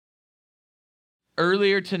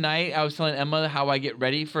Earlier tonight, I was telling Emma how I get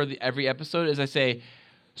ready for every episode is I say,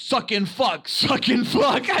 suck and fuck, and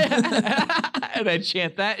I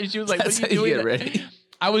chant that, and she was like, That's what are you how doing? get ready?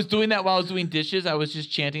 I was doing that while I was doing dishes. I was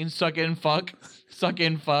just chanting, suck and fuck,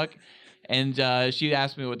 and she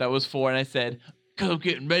asked me what that was for, and I said, because I'm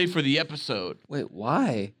getting ready for the episode. Wait,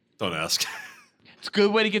 why? Don't ask. It's a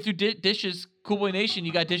good way to get through dishes. Cool Boy Nation,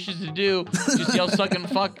 you got dishes to do. Just yell suck and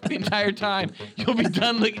fuck the entire time. You'll be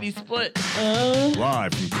done lickety split.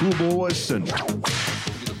 Live from Cool Boys Central. You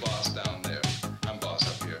the boss down there. I'm boss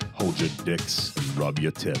up here. Hold your dicks and rub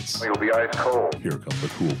your tits. You'll be ice cold. Here come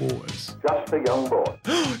the Cool Boys. Just a young boy.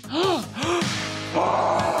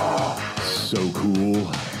 So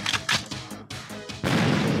cool.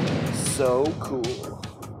 So cool.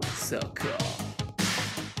 So cool.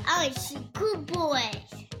 Oh, it's Cool Boys.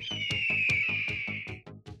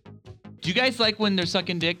 Do you guys like when they're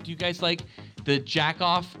sucking dick? Do you guys like the jack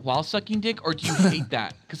off while sucking dick, or do you hate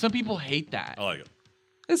that? Because some people hate that. I like it.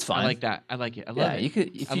 It's fine. I like that. I like it. I love Yeah, it. you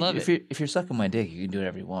could. If you're sucking my dick, you can do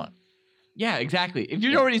whatever you want. Yeah, exactly. If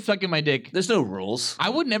you're already sucking my dick, There's no rules. I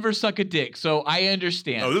would never suck a dick, so I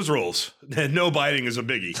understand. Oh, there's rules. No biting is a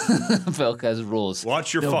biggie. Felk has rules.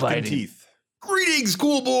 Watch your No fucking biting. teeth. Greetings,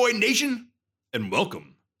 Cool Boy Nation, and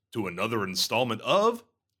welcome to another installment of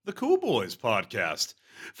the Cool Boys podcast.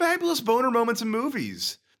 Fabulous boner moments in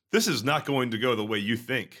movies. This is not going to go the way you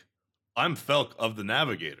think. I'm Felk of the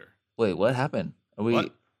Navigator. Wait, what happened? Are we?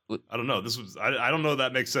 What? I don't know. This was I don't know if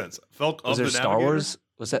that makes sense. Felk Was of there the Star Navigator. Wars?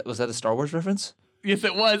 Was that a Star Wars reference? Yes,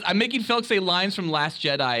 it was. I'm making Felk say lines from Last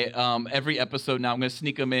Jedi every episode now. I'm going to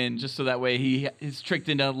sneak them in just so that way he is tricked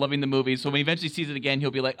into loving the movie. So when he eventually sees it again,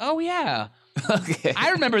 he'll be like, oh, yeah. Okay.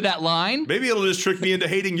 I remember that line. Maybe it'll just trick me into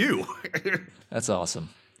hating you. That's awesome.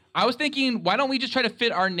 I was thinking, why don't we just try to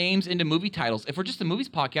fit our names into movie titles? If we're just a movies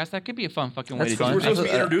podcast, that could be a fun fucking way That's to fun. do We're it. supposed to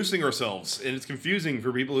be introducing ourselves, and it's confusing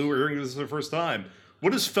for people who are hearing this for the first time.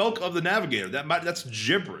 What is Felk of the Navigator? That's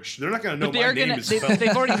gibberish. They're not going to know But they my are name gonna, is Felk.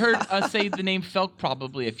 they've already heard us say the name Felk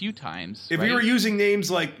probably a few times. If right? you were using names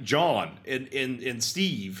like John and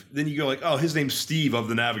Steve, then you go like, oh, his name's Steve of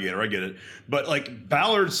the Navigator. I get it. But like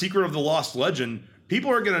Ballard, Secret of the Lost Legend, people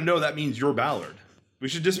are going to know that means you're Ballard. We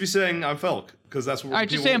should just be saying I'm Felk, because that's what All right,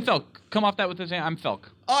 just say I'm Felk. Come off that with the saying I'm Felk.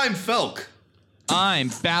 I'm Felk. I'm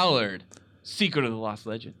Ballard, Secret of the Lost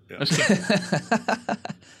Legend. Yeah. I'm just kidding.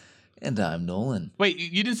 And I'm Nolan. Wait,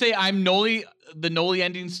 you didn't say I'm Noli, the Noli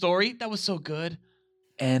ending story? That was so good.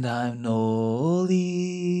 And I'm Noli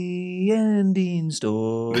ending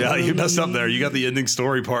story. Yeah, you messed up there. You got the ending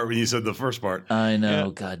story part when you said the first part. I know.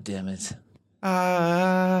 Yeah. God damn it.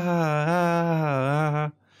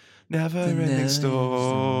 Never ending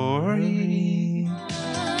story.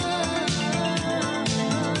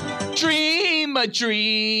 Dream a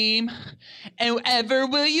dream, and ever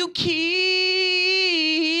will you keep.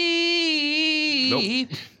 Nope.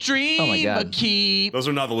 Dream Oh my God. a keep. Those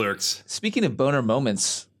are not the lyrics. Speaking of boner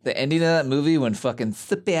moments, the ending of that movie when fucking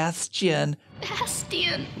Sebastian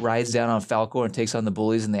Bastian. rides down on Falcor and takes on the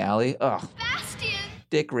bullies in the alley. Oh, Bastian.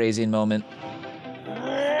 dick raising moment.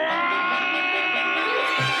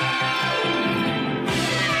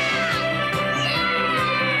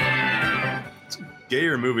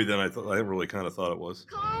 Gayer movie than I really kind of thought it was.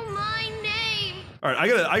 Call my name. All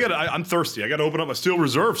right, I'm thirsty. I gotta open up my Steel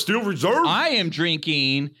Reserve. Steel Reserve. I am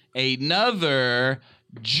drinking another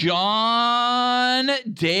John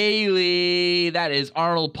Daly. That is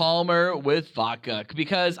Arnold Palmer with vodka,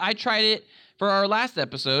 because I tried it for our last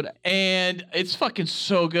episode and it's fucking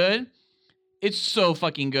so good. It's so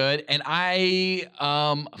fucking good, and I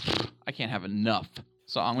can't have enough.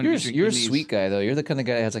 So I'm gonna be drinking You're a these. sweet guy, though. You're the kind of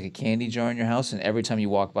guy that has like a candy jar in your house, and every time you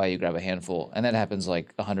walk by, you grab a handful. And that happens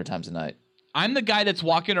like 100 times a night. I'm the guy that's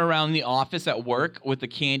walking around the office at work with the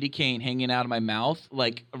candy cane hanging out of my mouth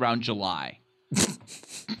like around July.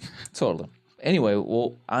 Totally. Anyway,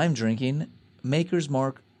 well, I'm drinking Maker's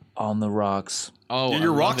Mark on the rocks. Oh, Yeah, your I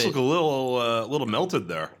love rocks it. look a little melted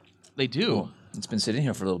there. They do. It's been sitting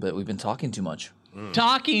here for a little bit. We've been talking too much.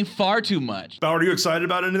 Talking far too much. Ballard, are you excited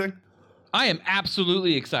about anything? I am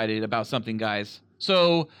absolutely excited about something, guys.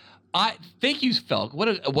 So, thank you, Felk. What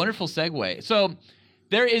a wonderful segue. So,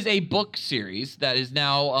 there is a book series that is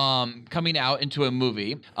now coming out into a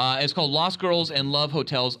movie. It's called Lost Girls and Love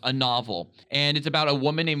Hotels, a novel. And it's about a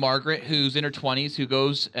woman named Margaret who's in her 20s who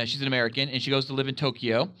goes, she's an American, and she goes to live in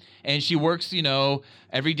Tokyo. And she works,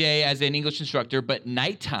 every day as an English instructor, but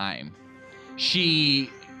nighttime, she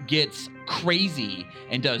gets crazy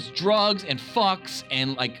and does drugs and fucks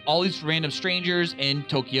and like all these random strangers in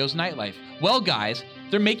Tokyo's nightlife. Well, guys,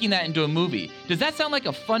 they're making that into a movie. Does that sound like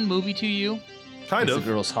a fun movie to you? Kind If of.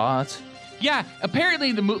 the girl's hot. Yeah,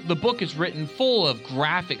 apparently the book is written full of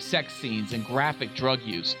graphic sex scenes and graphic drug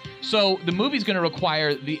use. So the movie's going to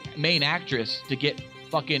require the main actress to get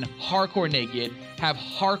fucking hardcore naked, have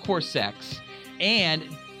hardcore sex, and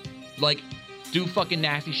like do fucking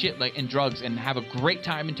nasty shit like and drugs and have a great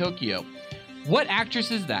time in Tokyo. What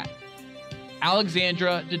actress is that?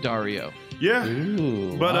 Alexandra Daddario. Yeah.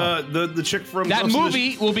 Ooh, But wow. the chick from That Ghost in the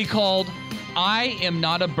movie will be called I Am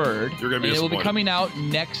Not a Bird. You're gonna be and it will be disappointed. coming out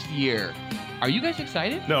next year. Are you guys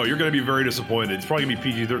excited? No, you're going to be very disappointed. It's probably going to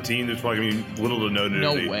be PG-13. There's probably going to be little to no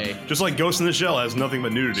nudity. No way. Just like Ghost in the Shell has nothing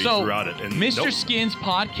but nudity So, throughout it. And Mr. nope. Skin's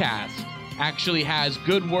podcast actually has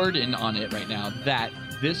good word in on it right now that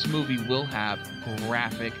this movie will have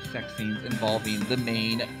graphic sex scenes involving the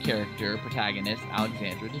main character, protagonist,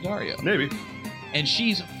 Alexandra Daddario. Maybe. And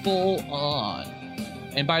she's full on.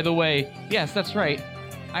 And by the way, yes, that's right.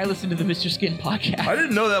 I listen to the Mr. Skin podcast. I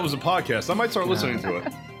didn't know that was a podcast. I might start listening to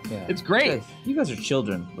it. Yeah. It's great. You guys are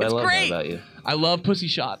children. But It's I love great. that about you. I love pussy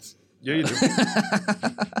shots. Yeah, you do.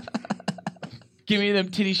 Give me them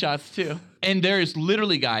titty shots too. And there is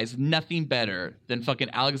literally, guys, nothing better than fucking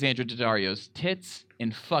Alexandra Daddario's tits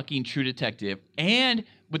in fucking True Detective. And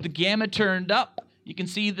with the gamma turned up, you can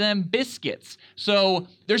see them biscuits. So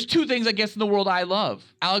there's two things, I guess, in the world I love.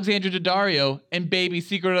 Alexandra Daddario and Baby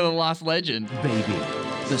Secret of the Lost Legend. Baby,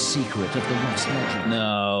 the secret of the lost legend.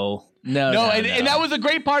 No, And that was a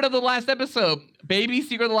great part of the last episode. Baby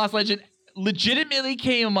Secret of the Lost Legend legitimately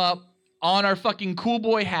came up on our fucking cool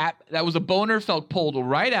boy hat. That was a boner felt pulled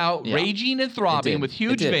right out, Yeah. raging and throbbing did. with It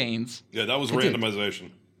huge did. veins. Yeah, that was It did.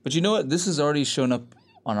 randomization. But you know what? This has already shown up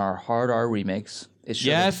on our Hard R remakes. It showed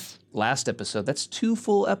Yes. up last episode. That's 2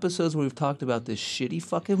 full episodes where we've talked about this shitty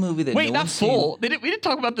fucking movie that Wait, no not one's seen. full. We didn't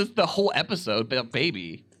talk about this the whole episode, but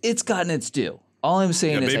Baby. It's gotten its due. All I'm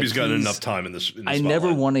saying Yeah, is, Baby's I gotten please- enough time in this. I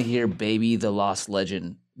never want to hear Baby the Lost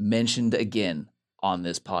Legend mentioned again on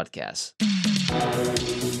this podcast.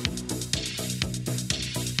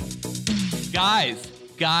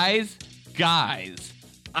 Guys.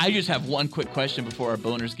 I just have one quick question before our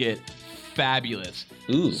boners get fabulous.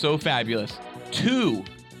 Ooh. So fabulous. Too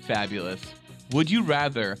fabulous. Would you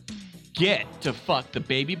rather get to fuck the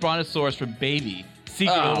baby brontosaurus from Baby,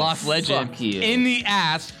 Secret of the Oh, Lost Legend, fuck you. in the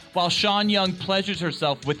ass while Sean Young pleasures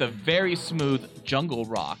herself with a very smooth jungle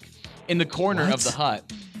rock in the corner What? of the hut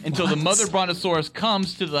until the What? mother brontosaurus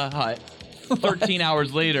comes to the hut 13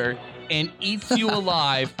 hours later and eats you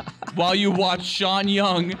alive while you watch Sean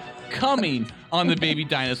Young coming on the baby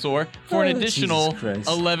dinosaur for an Oh, additional Jesus Christ.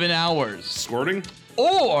 11 hours? Squirting?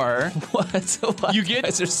 Or What? Why You get-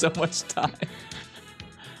 is there so much time?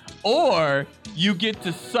 Or you get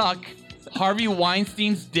to suck Harvey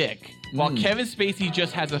Weinstein's dick while Kevin Spacey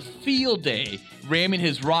just has a field day ramming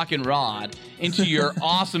his rockin' rod into your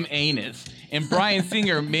awesome anus. And Bryan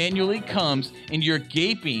Singer manually comes into your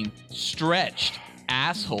gaping, stretched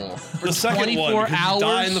asshole for The second 24 one. 'cause hours you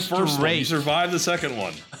die in the first one. You straight. survive the second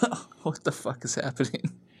one. What the fuck is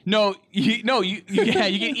happening? No, you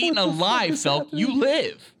get eaten alive, Felk. You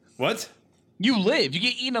live. What? You live. You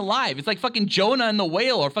get eaten alive. It's like fucking Jonah and the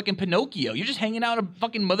whale or fucking Pinocchio. You're just hanging out a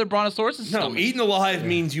fucking Mother Brontosaurus' No, stomach. eaten alive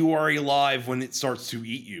means you are alive when it starts to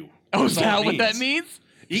eat you. Oh, is That's all that it what that means?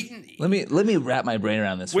 Eaten. Let me wrap my brain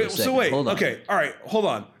around this for a Wait, second. so wait. Hold on. Okay, all right, hold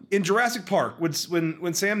on. In Jurassic Park, when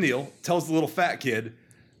Sam Neill tells the little fat kid,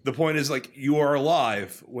 the point is like you are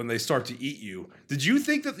alive when they start to eat you. Did you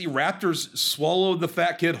think that the raptors swallowed the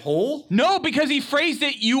fat kid whole? No, because he phrased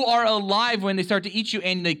it, you are alive when they start to eat you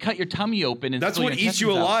and they cut your tummy open. And That's spill what your eats you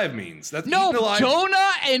intestines out. alive means. That's No, eaten alive.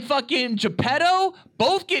 Jonah and fucking Geppetto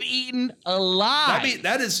both get eaten alive.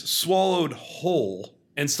 That is swallowed whole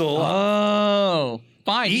and still alive. Oh,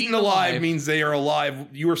 fine. Eaten alive means they are alive.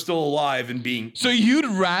 You are still alive and being. So you'd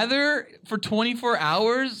rather, for 24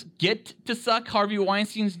 hours, get to suck Harvey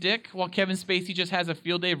Weinstein's dick while Kevin Spacey just has a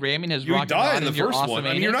field day ramming his You rocket die rod in the into your first awesome one. I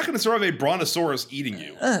mean, anus? you're not going to survive a brontosaurus eating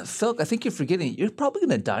you. Felk, I think you're forgetting. You're probably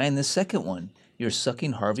gonna die in this second one. You're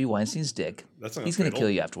sucking Harvey Weinstein's dick. That's not He's gonna fatal. kill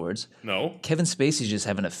you afterwards. No. Kevin Spacey's just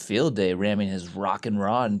having a field day ramming his rock and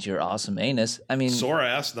rod into your awesome anus. I mean, Sore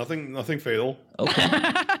ass. Nothing fatal. okay.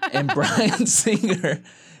 And Bryan Singer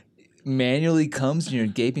manually comes in your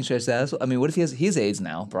gaping stretched asshole. I mean, what if he has AIDS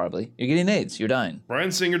now? Probably. You're getting AIDS. You're dying.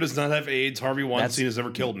 Bryan Singer does not have AIDS. Harvey Weinstein has never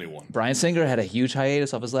killed anyone. Bryan Singer had a huge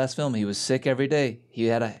hiatus off his last film. He was sick every day. He's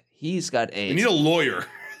got We AIDS. need a lawyer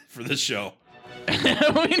for this show.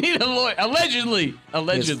 We need a lawyer. Allegedly. He has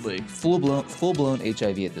Allegedly. full blown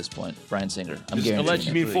HIV at this point. Bryan Singer. I'm Just guaranteeing. alleged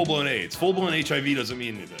it. you mean full blown AIDS. Full blown HIV doesn't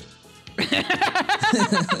mean anything.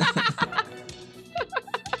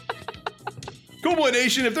 Cool Boy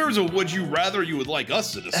Nation, if there was a would you rather you would like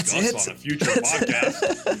us to discuss on a future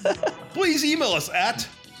podcast, please email us at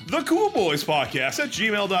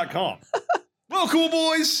thecoolboyspodcast@gmail.com. Well, cool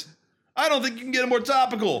boys, I don't think you can get more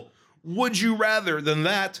topical. Would you rather than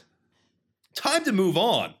that? Time to move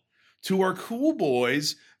on to our Cool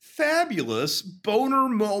Boys fabulous boner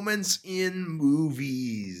moments in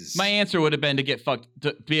movies. My answer would have been to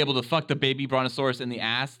be able to fuck the baby brontosaurus in the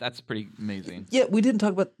ass. That's pretty amazing. Yeah, we didn't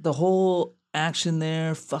talk about the whole action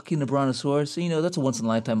there, fucking the brontosaurus. You know, that's a once in a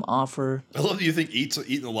lifetime offer. I love that you think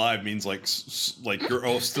eaten alive means like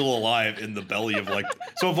you're still alive in the belly of like.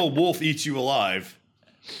 So if a wolf eats you alive,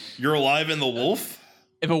 you're alive in the wolf.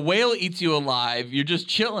 If a whale eats you alive, you're just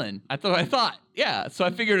chilling. I thought. Yeah, so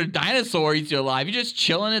I figured a dinosaur eats you alive. You're just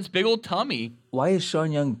chilling its big old tummy. Why is Sean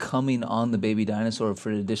Young coming on the baby dinosaur for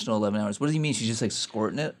an additional 11 hours? What does he mean? She's just like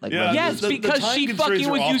squirting it? Like, Yeah. Yes, the because time she constraints fucking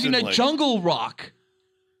are was using a often, like- jungle rock.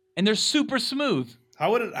 And they're super smooth.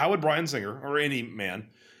 How would Bryan Singer or any man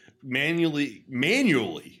manually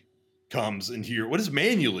comes into your? What does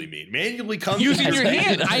manually mean? Manually comes Using into your I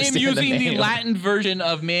hand. I am understand the using the manual. Latin version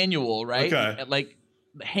of manual, right? Okay. Like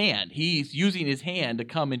the hand. He's using his hand to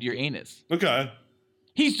come into your anus. Okay.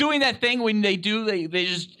 He's doing that thing when they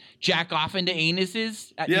just jack off into anuses.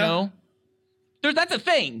 You Yeah. know? That's a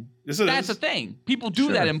thing. Yes, it That's is. a thing. People do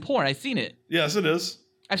Sure. that in porn. I've seen it. Yes, it is.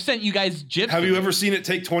 I've sent you guys gifs. Have of you it. ever seen it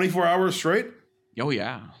take 24 hours straight? Oh,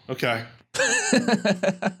 yeah. Okay.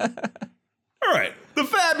 All right. The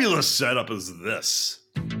fabulous setup is this.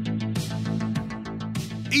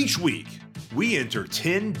 Each week, we enter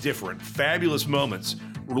 10 different fabulous moments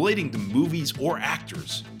relating to movies or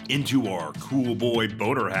actors into our Cool Boy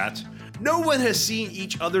boner hat. No one has seen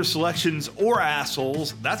each other's selections or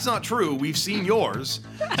assholes. That's not true. We've seen yours.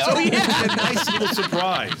 So it's a nice little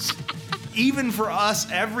surprise. Even for us,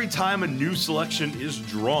 every time a new selection is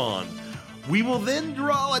drawn, we will then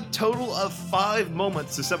draw a total of 5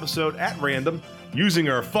 moments this episode at random using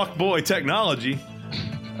our fuckboy technology,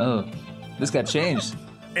 oh, this got changed.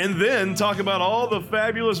 and then talk about all the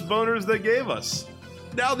fabulous boners they gave us.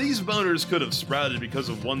 Now, these boners could have sprouted because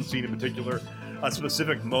of one scene in particular, a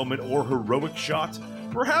specific moment or heroic shot,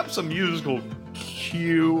 perhaps a musical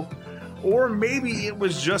cue, or maybe it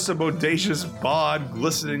was just a bodacious bod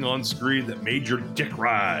glistening on screen that made your dick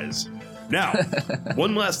rise. Now,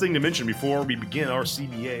 one last thing to mention before we begin our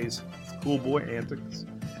CBAs, Cool Boy antics,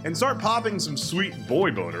 and start popping some sweet boy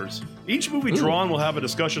boners. Each movie drawn will have a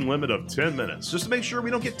discussion limit of 10 minutes, just to make sure we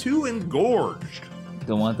don't get too engorged.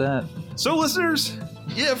 Don't want that. So, listeners,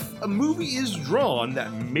 if a movie is drawn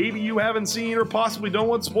that maybe you haven't seen or possibly don't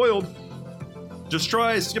want spoiled, just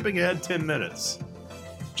try skipping ahead 10 minutes.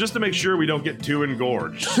 Just to make sure we don't get too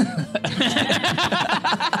engorged.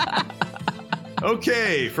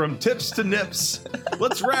 Okay, from tips to nips,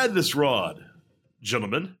 let's rad this rod.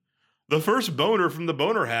 Gentlemen, the first boner from the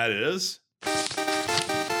boner hat is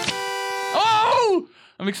Oh!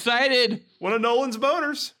 I'm excited. one of Nolan's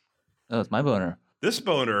boners. Oh, it's my boner. This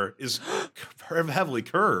boner is heavily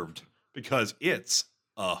curved because it's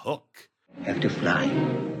a hook. Have to fly,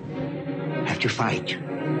 have to fight,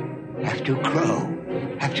 have to crow,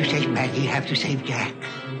 have to save Maggie, have to save Jack.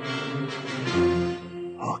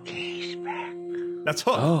 Okay, back. That's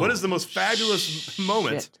Hook. Oh, What is the most fabulous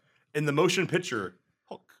moment shit. in the motion picture?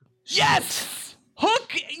 Hook. Yes!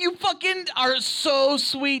 Hook, you fucking are so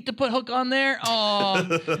sweet to put Hook on there.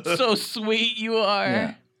 Oh, so sweet you are.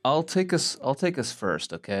 Yeah. I'll take us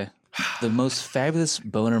first, okay? The most fabulous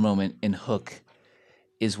boner moment in Hook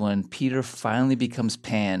is when Peter finally becomes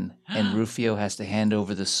Pan and Rufio has to hand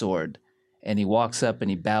over the sword. And he walks up and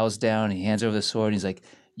he bows down and he hands over the sword and he's like,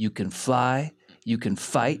 "You can fly, you can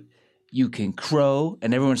fight, you can crow,"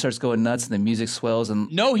 and everyone starts going nuts and the music swells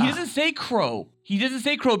and No, he doesn't say crow. He doesn't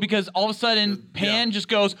say crow because all of a sudden Pan just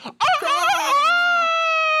goes, "Ah!"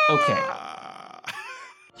 okay.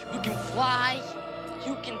 You can fly,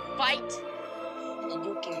 you can fight, and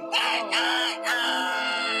you can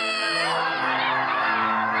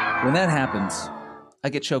When that happens, I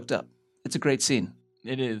get choked up. It's a great scene.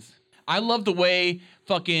 It is. I love the way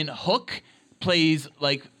fucking Hook plays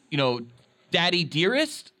like, Daddy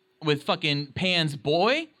Dearest with fucking Pan's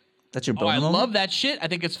boy. That's your Oh, boner I moment? love that shit. I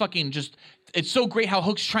think it's fucking it's so great how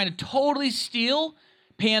Hook's trying to totally steal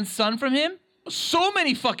Pan's son from him. So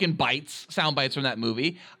many fucking sound bites from that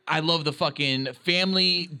movie. I love the fucking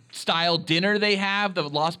family style dinner they have, the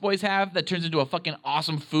Lost Boys have, that turns into a fucking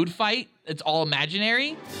awesome food fight. It's all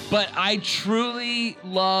imaginary. But I truly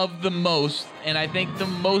love the most, and I think the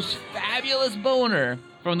most fabulous boner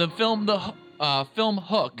from the film, film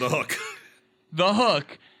Hook. The hook. The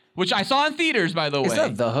Hook which I saw in theaters, by the way. It's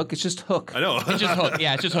not The Hook. It's just Hook. I know. It's just Hook.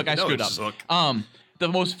 Yeah, it's just Hook. I know, screwed it's up. just Hook. The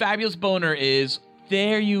most fabulous boner is,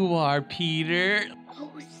 there you are, Peter.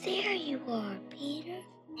 Oh, there you are, Peter.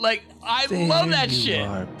 Like, I love that There shit. you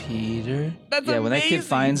are, Peter. That's when that kid amazing.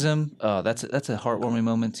 finds him, oh, that's a heartwarming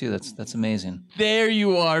moment too. That's amazing. There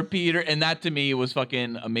you are, Peter. And that to me was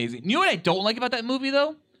fucking amazing. You know what I don't like about that movie,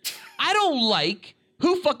 though? I don't like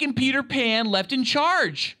who fucking Peter Pan left in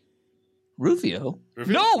charge. Rufio.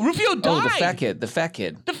 No, Rufio died. Oh, the fat kid. The fat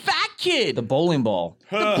kid. The fat kid. The bowling ball.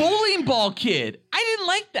 The bowling ball kid. I didn't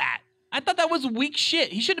like that. I thought that was weak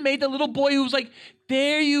shit. He should have made the little boy who was like,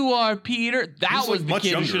 there you are, Peter. That He's, was like, the much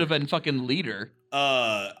kid younger. who should have been fucking leader.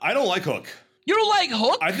 I don't like Hook. You don't like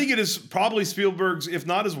Hook? I think it is probably Spielberg's, if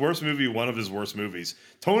not his worst movie, one of his worst movies.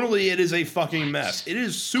 Tonally, it is a fucking mess. It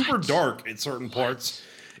is super dark in certain parts,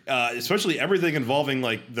 especially everything involving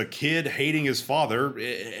like the kid hating his father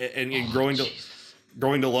and growing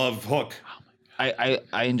to love Hook. I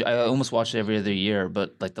almost watch it every other year,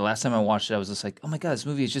 but like the last time I watched it, I was just like, oh my god, this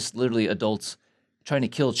movie is just literally adults trying to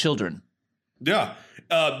kill children. Yeah.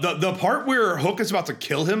 The part where Hook is about to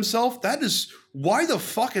kill himself, that is, why the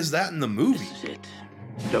fuck is that in the movie? This is it.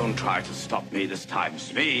 Don't try to stop me this time,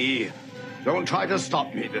 Smee. Don't try to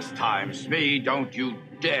stop me this time, Smee. Don't you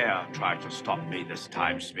dare try to stop me this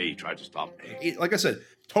time, Smee. Try to stop me. Like I said,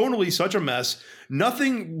 tonally such a mess.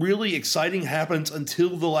 Nothing really exciting happens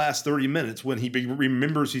until the last 30 minutes when he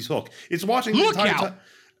remembers he's Hook. It's watching the entire time.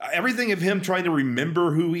 Everything of him trying to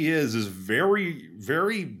remember who he is very,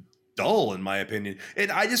 very dull, in my opinion.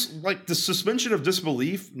 And I just, like, the suspension of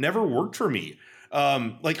disbelief never worked for me.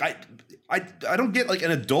 Like, I don't get, like,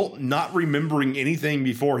 an adult not remembering anything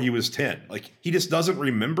before he was 10. Like, he just doesn't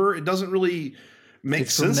remember. It doesn't really make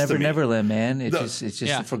It's sense from to me. Neverland, man. It's just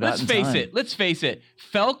a forgotten time. Let's face it.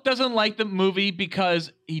 Felk doesn't like the movie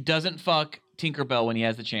because he doesn't fuck Tinkerbell when he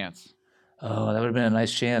has the chance. Oh, that would have been a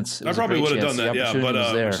nice chance. It I was a probably great would have chance. done that, The yeah, opportunity was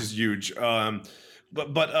but there. which is huge.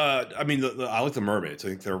 But I mean, I like the mermaids. I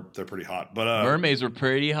think they're pretty hot. But Mermaids were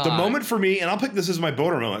pretty hot. the moment for me, and I'll pick this as my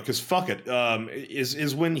boner moment because fuck it,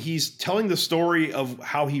 is when he's telling the story of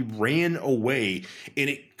how he ran away, and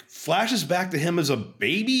it flashes back to him as a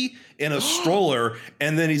baby in a stroller,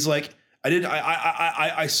 and then he's like,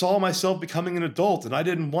 I saw myself becoming an adult, and I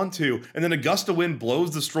didn't want to, and then a gust of wind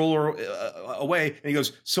blows the stroller away, and he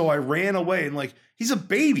goes, so I ran away, and like, he's a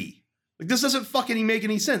baby. Like, this doesn't fucking make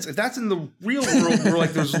any sense. If that's in the real world where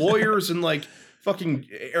like there's lawyers and like fucking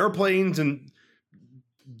airplanes and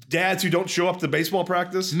dads who don't show up to baseball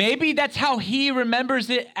practice. Maybe that's how he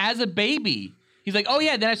remembers it as a baby. He's like, oh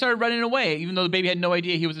yeah, then I started running away, even though the baby had no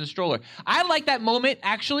idea he was in a stroller. I like that moment,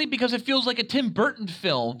 actually, because it feels like a Tim Burton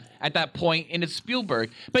film at that point, and it's Spielberg.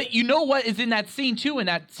 But you know what is in that scene, too? In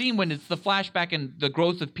that scene when it's the flashback and the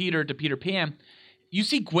growth of Peter to Peter Pan, you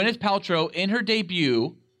see Gwyneth Paltrow in her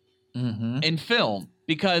debut in film,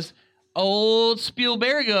 because old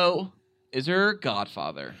Spielbergo is her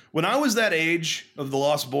godfather. When I was that age of the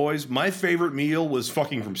Lost Boys, my favorite meal was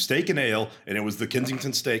fucking from Steak and Ale, and it was the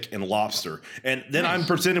Kensington steak and lobster. And then I'm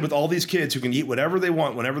presented with all these kids who can eat whatever they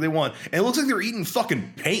want, whenever they want, and it looks like they're eating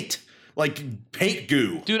fucking paint. Like paint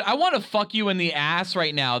goo. Dude, I want to fuck you in the ass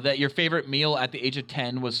right now that your favorite meal at the age of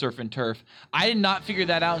 10 was surf and turf. I did not figure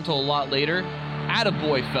that out until a lot later.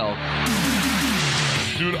 Attaboy, Felk.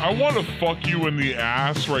 Dude, I want to fuck you in the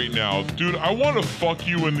ass right now. Dude, I want to fuck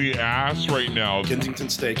you in the ass right now. Kensington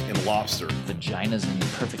steak and lobster. Vaginas and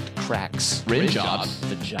perfect cracks. Rim jobs.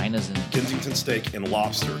 Vaginas and Kensington steak and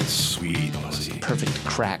lobster. Sweet pussy. perfect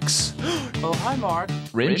cracks. Oh, hi, Mark.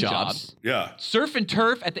 Rim jobs. Yeah. Surf and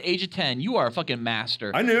turf at the age of 10. You are a fucking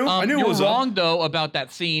master. I knew it you're was up. wrong, though, about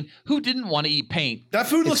that scene. Who didn't want to eat paint? That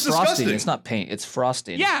food looks It's frosting. disgusting. It's not paint. It's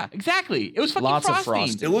frosting. Yeah, exactly. It was fucking Lots of frosting.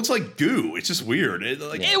 frosting. It looks like goo. It's just weird. It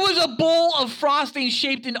was a bowl of frosting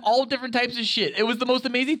shaped in all different types of shit. It was the most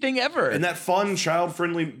amazing thing ever. And that fun,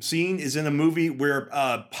 child-friendly scene is in a movie where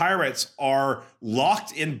pirates are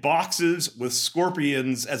locked in boxes with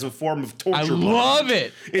scorpions as a form of torture. I bond. love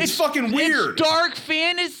it. It's fucking weird. It's dark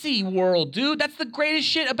fantasy world, dude. That's the greatest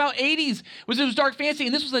shit about 80s. Was it was dark fantasy,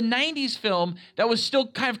 and this was a 90s film that was still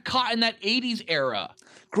kind of caught in that 80s era.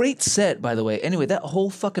 Great set, by the way. Anyway, that whole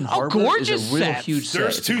fucking harbor is gorgeous a real sets. huge set.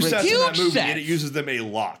 There's It's a two great sets set. in that Huge movie, and sets. it uses them a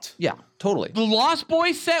lot. Yeah, totally. The Lost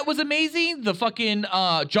Boys set was amazing. The fucking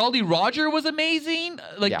Jolly Roger was amazing.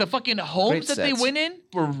 Like Yeah. the fucking homes Great that they sets. went in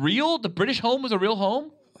were real. The British home was a real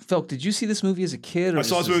home. Felk, did you see this movie as a kid? Or I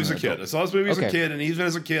saw this just movie as a an kid. adult? I saw this movie as a Okay. kid, and even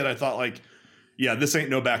as a kid, I thought, like, Yeah, this ain't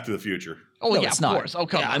no Back to the Future. Oh, No, yeah, it's of not. course. Oh,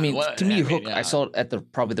 come Yeah, on. I mean, What? to me, I mean, Hook, yeah. I saw it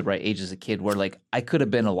at probably the right age as a kid where, like, I could have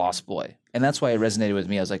been a Lost Boy. And that's why it resonated with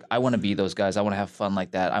me. I was like, I want to be those guys. I want to have fun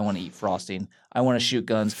like that. I want to eat frosting. I want to shoot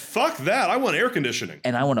guns. Fuck that. I want air conditioning.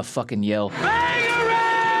 And I want to fucking yell.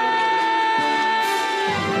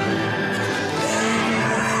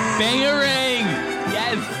 Bangarang!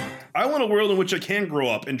 Yes! I want a world in which I can grow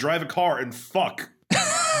up and drive a car and fuck.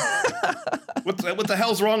 What the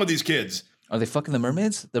hell's wrong with these kids? Are they fucking the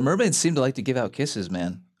mermaids? The mermaids seem to like to give out kisses,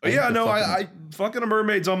 man. Oh, yeah, no, I fucking a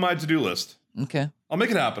mermaid's on my to-do list. Okay. I'll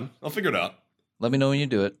make it happen. I'll figure it out. Let me know when you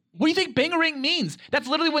do it. What do you think bangarang means? That's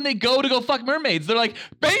literally when they go fuck mermaids. They're like,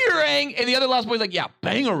 bangarang! And the other Lost Boy's like, yeah,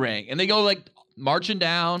 bangarang. And they go like marching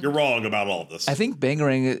down. You're wrong about all this. I think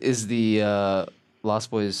bangarang is the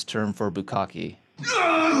Lost Boys term for bukkake.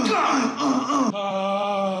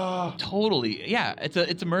 Totally. Yeah,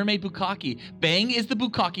 it's a mermaid bukkake. Bang is the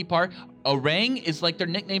bukkake part. Orang is like their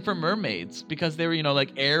nickname for mermaids because they were,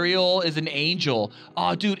 like Ariel is an angel.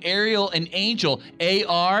 Oh, dude, Ariel an angel.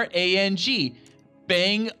 A-R-A-N-G.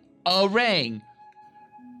 Bang orang.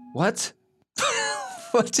 What?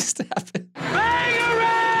 What just happened?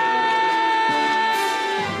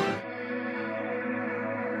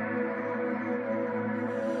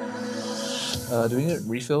 Do we need a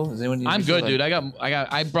refill? Does anyone need a I'm refill? good, dude.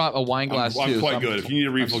 I brought a wine glass I'm too. quite so good. If you need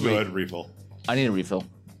a refill, sweet. go ahead and refill. I need a refill.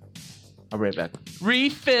 I'll be right back.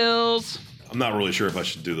 Refills. I'm not really sure if I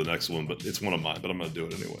should do the next one, but it's one of mine. But I'm going to do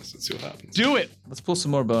it anyways. Let's see what happens. Do it. Let's pull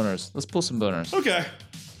some more boners. Let's pull some boners. Okay.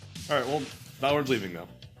 All right. Well, Ballard's leaving now.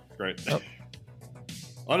 Great. Oh.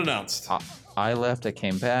 Unannounced. I left. I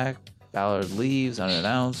came back. Ballard leaves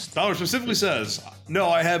unannounced. Ballard specifically says, "No,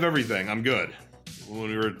 I have everything. I'm good." When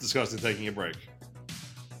we were discussing taking a break,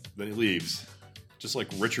 then he leaves, just like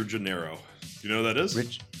Richard Gennaro. Do you know who that is?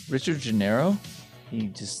 Richard Gennaro? He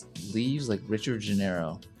just leaves like Richard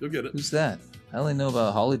Gennaro. You'll get it. Who's that? I only know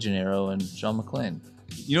about Holly Gennaro and John McClane.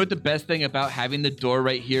 You know what the best thing about having the door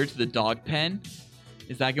right here to the dog pen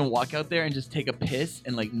is I can walk out there and just take a piss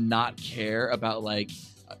and like not care about like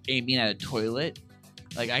aiming at a toilet.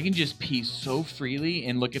 Like I can just pee so freely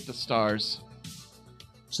and look at the stars.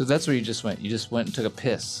 So that's where you just went. You just went and took a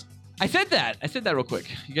piss. I said that real quick.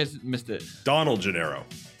 You guys missed it. Donald Gennaro.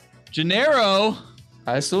 Gennaro?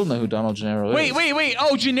 I still don't know who Donald Gennaro is. Wait.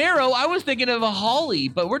 Oh, Gennaro. I was thinking of a Holly,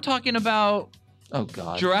 but we're talking about Oh,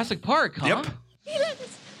 God. Jurassic Park, huh? Yep. He left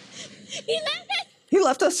us. He left us. He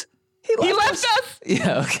left us. He left us?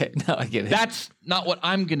 Yeah, okay. Now I get it. That's not what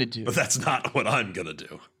I'm going to do. But that's not what I'm gonna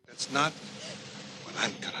do. That's not what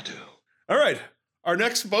I'm gonna do. All right. Our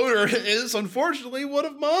next voter is unfortunately one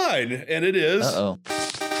of mine, and it is Uh-oh.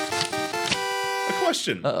 a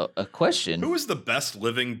question. Uh-oh. A question? Who is the best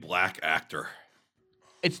living black actor?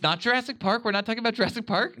 It's not Jurassic Park? We're not talking about Jurassic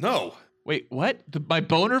Park? No. Wait, what? My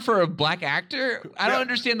boner for a black actor? I don't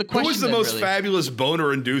understand the question. Who is the then, most really. fabulous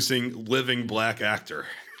boner-inducing living black actor?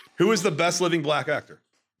 Who is the best living black actor?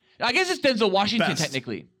 I guess it's Denzel Washington, Best.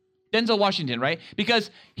 technically. Denzel Washington, right?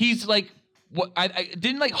 Because he's like, what? I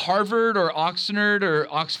didn't like Harvard or Oxford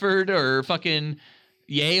or fucking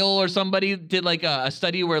Yale or somebody did like a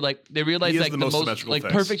study where like they realized He is like the the most most symmetrical like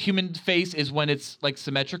face. perfect human face is when it's like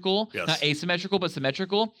symmetrical, Yes. not asymmetrical but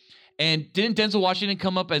symmetrical. And didn't Denzel Washington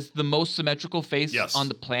come up as the most symmetrical face Yes. on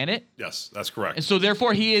the planet? Yes, that's correct. And so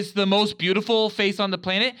therefore he is the most beautiful face on the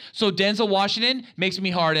planet. So Denzel Washington makes me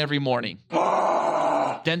hard every morning.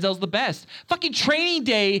 Denzel's the best. Fucking Training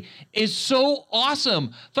Day is so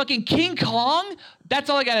awesome. Fucking King Kong, that's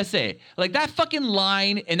all I gotta say. Like that fucking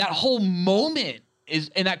line and that whole moment is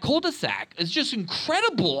in that cul-de-sac is just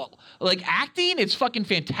incredible. Like acting, it's fucking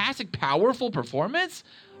fantastic, powerful performance.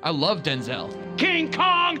 I love Denzel. King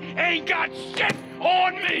Kong ain't got shit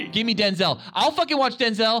on me! Give me Denzel. I'll fucking watch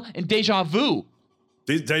Denzel in Deja Vu.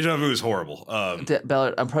 Deja Vu is horrible.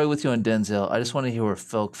 Ballard, I'm probably with you on Denzel. I just want to hear where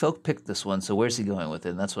Felk picked this one, so where's he going with it?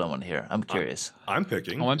 And that's what I want to hear. I'm curious. I'm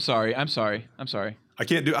picking. Oh, I'm sorry. I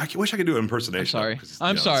wish I could do an impersonation. I'm sorry. 'cause,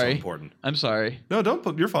 I'm it's so sorry. important. I'm sorry. No,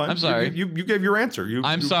 don't. You're fine. I'm sorry. You gave your answer.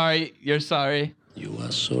 I'm sorry. You're sorry. You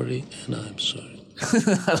are sorry, and I'm sorry.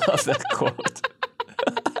 I love that quote.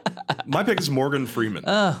 My pick is Morgan Freeman.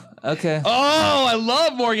 Oh, okay. Oh, I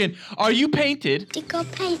love Morgan. Are you painted? Did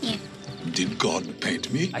God paint you? Did God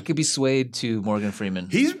paint me? I could be swayed to Morgan Freeman.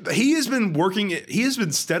 He has been working. He has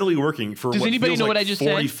been steadily working for. Does what anybody feels know like what I just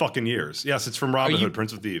 40 said? fucking years. Yes, it's from Robin you- Hood,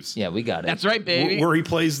 Prince of Thieves. Yeah, we got it. That's right, baby. Where he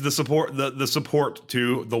plays the support, the support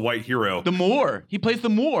to the white hero. The Moor. He plays the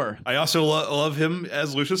Moor. I also love him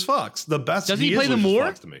as Lucius Fox. The best. Doesn't he is play the Lucius Moor?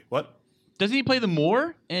 Fox to me. What? Doesn't he play the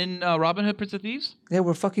Moor in Robin Hood, Prince of Thieves? Yeah,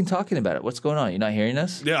 we're fucking talking about it. What's going on? You're not hearing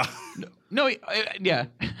us? Yeah. No, yeah.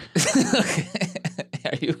 Okay.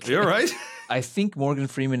 Are you okay? You're right. I think Morgan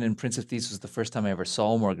Freeman in Prince of Thieves was the first time I ever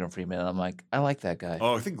saw Morgan Freeman. And I'm like, I like that guy.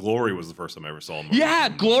 Oh, I think Glory was the first time I ever saw him. Yeah,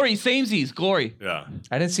 Glory, samesies, Glory. Yeah.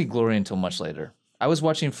 I didn't see Glory until much later. I was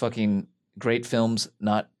watching fucking great films,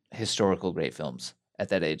 not historical great films at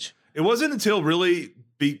that age. It wasn't until really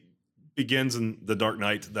begins in The Dark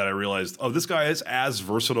Knight that I realized, oh, this guy is as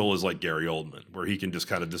versatile as like Gary Oldman, where he can just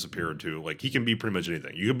kind of disappear into, like, he can be pretty much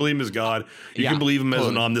anything. You can believe him as God. You can believe him as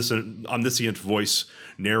an omniscient voice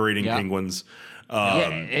narrating penguins.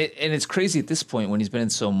 And it's crazy at this point when he's been in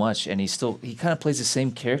so much, and he kind of plays the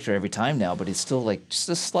same character every time now, but it's still like just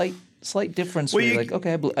a slight difference. Where you're like,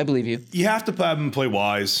 okay, I believe you. You have to have him play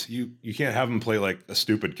wise. You can't have him play like a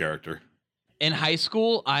stupid character. In high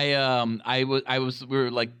school, we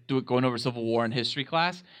were like going over Civil War in history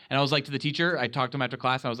class, and I was like to the teacher, I talked to him after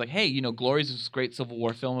class, and I was like, hey, Glory's this great Civil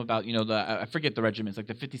War film about, I forget the regiments, like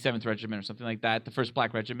the 57th Regiment or something like that, the first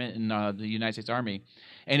black regiment in the United States Army.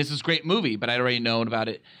 And it's this great movie, but I'd already known about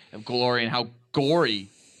it, Glory, and how gory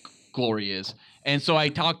Glory is. And so I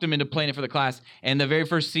talked him into playing it for the class, and the very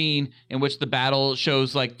first scene in which the battle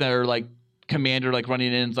shows like their like commander like running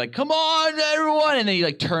in and is like, come on everyone, and then he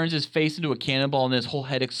like turns his face into a cannonball and his whole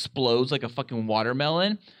head explodes like a fucking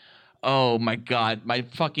watermelon. Oh my god, my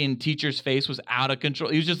fucking teacher's face was out of control.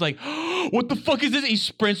 He was just like, oh, what the fuck is this? He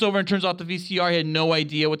sprints over and turns off the VCR. He had no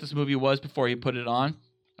idea what this movie was before he put it on.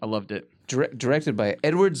 I loved it. Directed by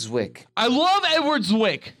Edward Zwick. I love Edward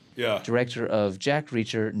Zwick. Yeah. Director of Jack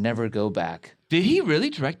Reacher, Never Go Back. Did he really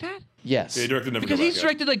direct that? Yes. Yeah, he directed Never Because Go Back. he's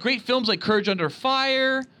directed like great films like Courage Under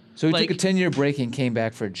Fire. So he like, took a 10-year break and came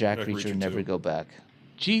back for Jack Jack Reacher, Reacher Never 2. Go Back.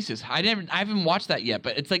 Jesus, I haven't watched that yet,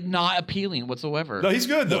 but it's like not appealing whatsoever. No, he's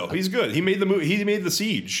good though. He's good. He made the movie. He made The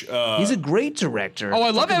Siege. He's a great director. Oh,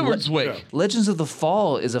 I love Edward Zwick. Yeah. Legends of the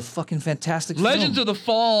Fall is a fucking fantastic Legends film. of the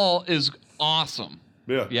Fall is awesome.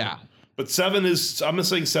 Yeah. Yeah. But Seven is. I'm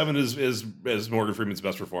saying Seven is Morgan Freeman's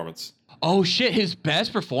best performance. Oh shit, his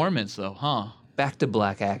best performance though, huh? Back to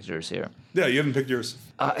black actors here. Yeah, you haven't picked yours.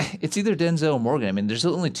 It's either Denzel or Morgan. I mean, there's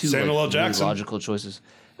only two Samuel L. really Jackson. logical choices.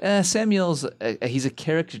 Samuel's he's a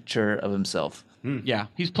caricature of himself. Yeah,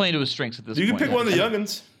 he's playing to his strengths at this You point. can pick one of the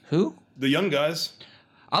youngins. Who? The young guys.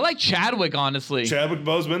 I like Chadwick, honestly. Chadwick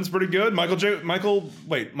Boseman's pretty good. Michael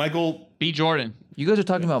B. Jordan. You guys are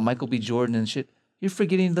talking about Michael B. Jordan and shit. You're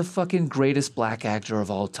forgetting the fucking greatest black actor of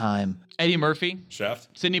all time. Eddie Murphy. Shaft.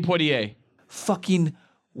 Sidney Poitier. Fucking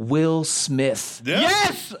Will Smith. Yeah.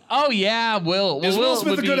 Yes! Oh yeah, Will. Is Will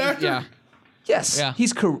Smith would a good be- actor? Yeah. Yes. Yeah.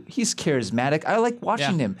 He's charismatic. I like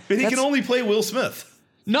watching Yeah. him. But he That's- can only play Will Smith.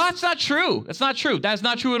 No, it's not true. That's not true. That's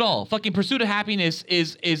not true at all. Fucking Pursuit of Happiness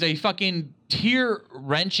is a fucking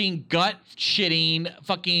tear-wrenching, gut-shitting,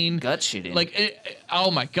 fucking... Gut-shitting. Like,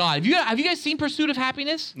 oh my god. Have you guys seen Pursuit of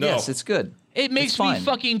Happiness? No. Yes, it's good. It makes It's me fine.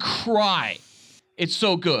 fucking cry. It's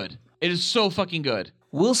so good. It is so fucking good.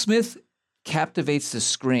 Will Smith captivates the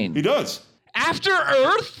screen. He does. After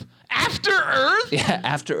Earth? After Earth? Yeah,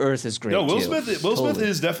 After Earth is great. No, Will too. Smith Totally.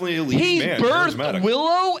 is definitely a leading He's man. birthed Charismatic.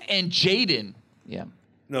 Willow and Jaden. Yeah.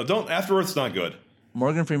 No, don't. After Earth's not good.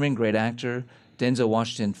 Morgan Freeman, great actor. Denzel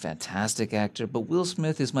Washington, fantastic actor. But Will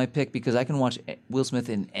Smith is my pick because I can watch Will Smith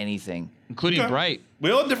in anything. Including Okay. Bright. We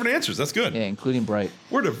all have different answers. That's good. Yeah, including Bright.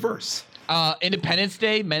 We're diverse. Independence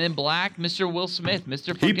Day, Men in Black, Mr. Will Smith,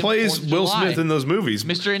 Mr. He fucking plays 4th of Will July. Smith in those movies.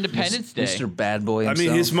 Mr. Independence Day. Mr. Bad Boy I himself.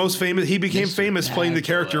 mean, his most famous. He became Mr. famous playing the Bad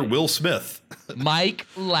character Boy. Will Smith. Mike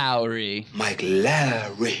Lowry. Mike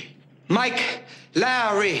Lowry. Mike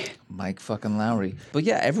Lowry. Mike fucking Lowry. But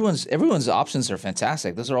yeah, everyone's options are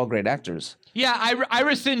fantastic. Those are all great actors. Yeah, I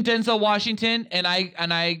rescind Denzel Washington, and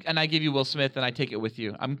I give you Will Smith, and I take it with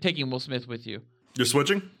you. I'm taking Will Smith with you. You're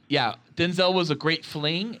switching? Yeah, Denzel was a great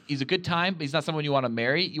fling. He's a good time, but he's not someone you want to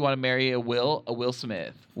marry. You want to marry a Will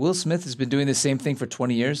Smith. Will Smith has been doing the same thing for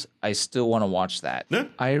 20 years. I still want to watch that. Yeah.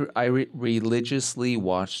 I religiously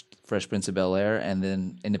watched Fresh Prince of Bel-Air, and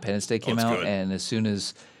then Independence Day came it's out, good. and as soon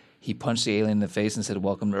as he punched the alien in the face and said,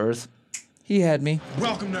 "Welcome to Earth," he had me.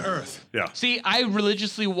 Welcome to Earth. Yeah. See, I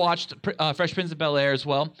religiously watched Fresh Prince of Bel-Air as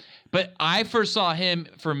well, but I first saw him,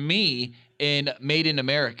 for me, in Made in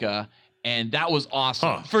America, and that was awesome.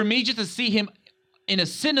 Huh. For me, just to see him in a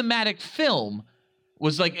cinematic film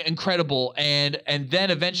was like incredible, and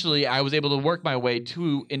then eventually I was able to work my way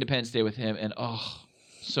to Independence Day with him, and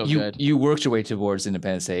so good. You worked your way towards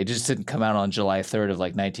Independence Day. It just didn't come out on July 3rd of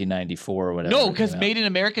like 1994 or whatever. No, because Made in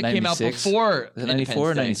America came out 96? before Was it 94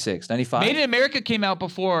 or Independence Day. 96? 95? Made in America came out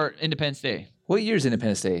before Independence Day. What year is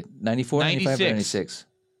Independence Day? 94, 95, or 96. 96?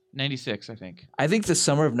 96, I think. I think the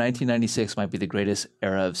summer of 1996 might be the greatest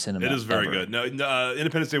era of cinema. It is very ever. good. No,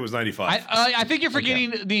 Independence Day was 95. I think you're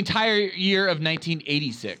forgetting the entire year of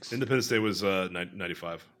 1986. Independence Day was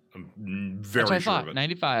 95. I'm very That's what I sure thought. of it.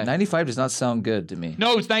 95. 95 does not sound good to me.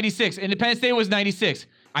 No, it's 96. Independence Day was 96.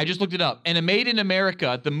 I just looked it up. And Made in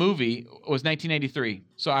America, the movie, was 1993.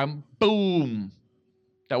 So I'm boom.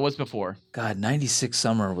 That was before. God, 96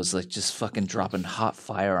 summer was like just fucking dropping hot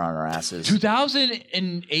fire on our asses.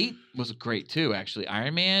 2008 was great too, actually.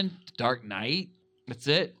 Iron Man, Dark Knight. That's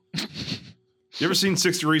it. You ever seen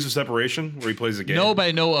 6 Degrees of Separation where he plays a game? No, but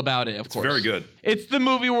I know about it, of course. Very good. It's the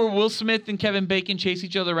movie where Will Smith and Kevin Bacon chase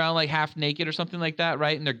each other around like half naked or something like that,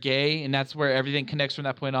 right? And they're gay, and that's where everything connects from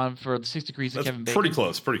that point on for the 6 Degrees of Kevin Bacon. Pretty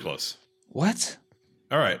close. Pretty close. What?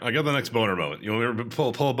 All right. I got the next boner moment. You want me to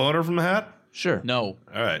pull a boner from the hat? Sure. No.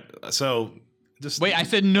 All right. So just wait. I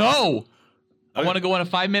said no. I want to go on a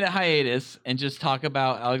 5-minute hiatus and just talk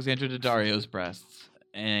about Alexandra Daddario's breasts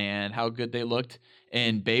and how good they looked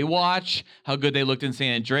in Baywatch, how good they looked in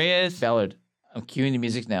San Andreas. Ballard, I'm cueing the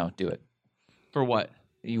music now. Do it. For what?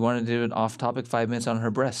 You want to do an off-topic 5 minutes on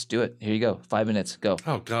her breasts? Do it. Here you go. 5 minutes. Go.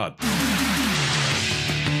 Oh, God.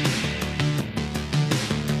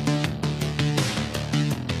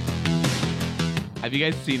 Have you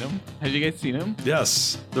guys seen them?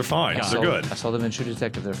 Yes. They're fine. They're good. I saw them in True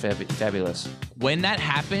Detective. They're fabulous. When that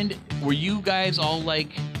happened, were you guys all like...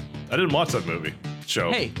 I didn't watch that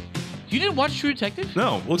show. Hey, you didn't watch True Detective?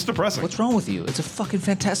 No, it looks depressing. What's wrong with you? It's a fucking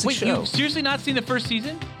fantastic show. Wait, you've seriously not seen the first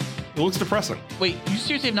season? It looks depressing. Wait, you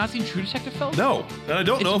seriously have not seen True Detective, Phil? No, and I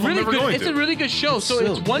don't know if I'm ever going to. It's a really good show. It's So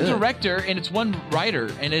so it's one good. director and it's one writer,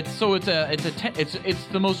 and it's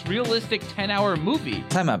the most realistic 10-hour movie.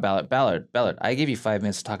 Time out, Ballard. I gave you 5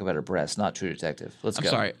 minutes to talk about her breasts, not True Detective. Let's I'm go.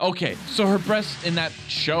 sorry. Okay, so her breasts in that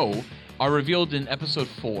show are revealed in episode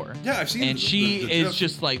 4. Yeah, I've seen. And she is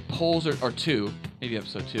just like pulls or 2, maybe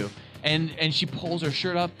episode 2. And she pulls her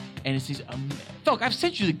shirt up, and it's these. Fuck, I've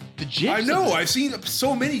sent you the gifs. I know. I've seen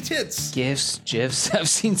so many tits. GIFs. I've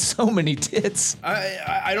seen so many tits.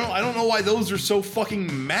 I don't know why those are so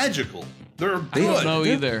fucking magical. They're good. I don't know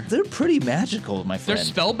either. They're pretty magical, my friend. They're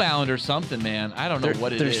spellbound or something, man. I don't know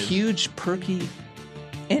what it is. They're huge, perky,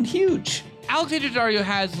 and huge. Alexandra Daddario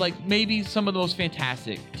has like maybe some of the most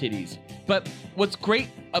fantastic titties. But what's great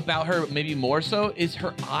about her, maybe more so, is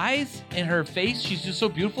her eyes and her face. She's just so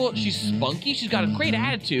beautiful. She's spunky. She's got a great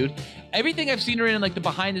attitude. Everything I've seen her in, like the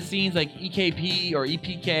behind the scenes, like EKP or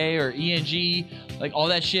EPK or ENG, like all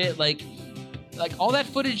that shit, like all that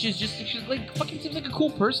footage is just, she's like fucking seems like a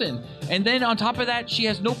cool person. And then on top of that, she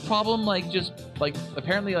has no problem like just like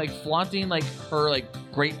apparently like flaunting like her like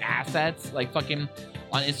great assets, like fucking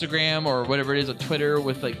on Instagram or whatever it is, on Twitter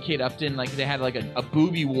with like Kate Upton, like they had like a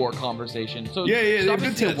booby war conversation. So yeah, she's they're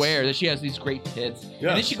obviously good tits. aware that she has these great tits. Yes. And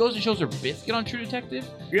then she goes and shows her biscuit on True Detective.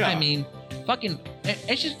 Yeah. I mean, fucking,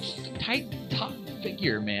 and she's just a tight top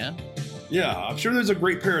figure, man. Yeah, I'm sure there's a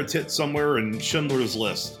great pair of tits somewhere in Schindler's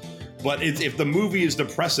List. But if the movie is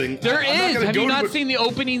depressing, There I'm not is. gonna Have go you to not it- seen the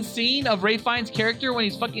opening scene of Ray Fiennes' character when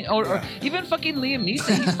he's fucking, or even fucking Liam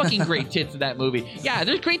Neeson? He's fucking great tits in that movie. Yeah,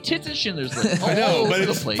 there's great tits in Schindler's List. I know, all but over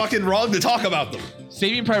the it's place. fucking wrong to talk about them.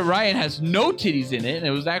 Saving Private Ryan has no titties in it, and it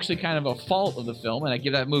was actually kind of a fault of the film, and I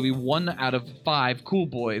give that movie 1 out of 5 cool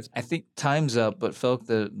boys. I think time's up, but Felk,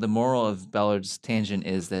 the moral of Ballard's tangent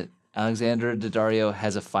is that Alexandra Daddario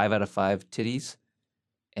has a 5 out of 5 titties,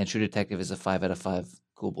 and True Detective is a 5 out of 5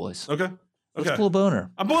 cool boys. Okay. Let's pull a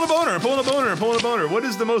boner. I'm pulling a boner. I'm pulling a boner. I'm pulling a boner. What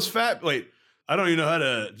is the most fat? Wait, I don't even know how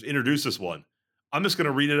to introduce this one. I'm just going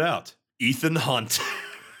to read it out. Ethan Hunt.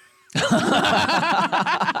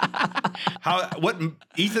 What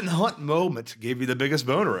Ethan Hunt moment gave you the biggest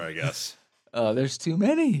boner, I guess? Oh, there's too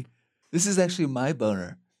many. This is actually my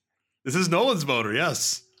boner. This is Nolan's boner,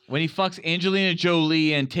 yes. When he fucks Angelina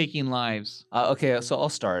Jolie and Taking Lives. Okay, so I'll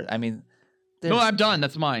start. I mean, No, I'm done.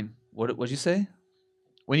 That's mine. What'd you say?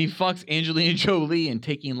 When he fucks Angelina Jolie and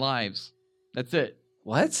Taking Lives. That's it.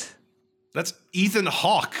 What? That's Ethan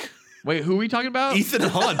Hawke. Wait, who are we talking about? Ethan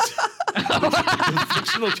Hunt. The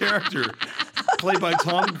fictional character played by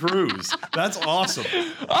Tom Cruise. That's awesome.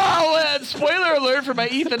 Oh, spoiler alert for my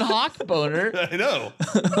Ethan Hawke boner. I know.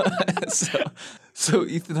 So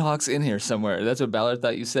Ethan Hawke's in here somewhere. That's what Ballard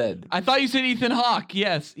thought you said. I thought you said Ethan Hawke.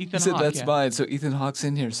 Yes, Ethan You said Hawke. that's yeah. mine. So Ethan Hawke's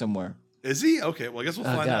in here somewhere. Is he? Okay, well, I guess we'll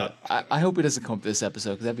find God. out. I hope he doesn't come up this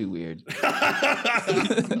episode because that'd be weird.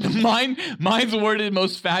 Mine's worded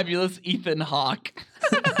most fabulous Ethan Hawke.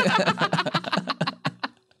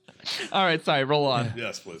 All right, sorry, roll on.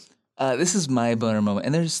 Yes, please. This is my boner moment,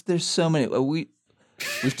 and there's so many. We've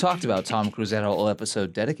talked about Tom Cruise. That whole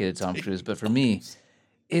episode dedicated to Tom Cruise, but for me,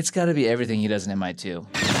 It's got to be everything he does in MI2.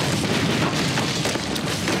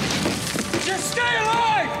 Just stay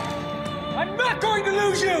alive! I'm not going to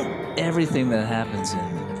lose you! Everything that happens in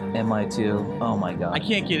MI2. Oh my God. I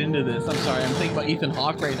can't get into this. I'm sorry. I'm thinking about Ethan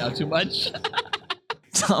Hawke right now too much.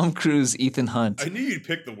 Tom Cruise, Ethan Hunt. I knew you'd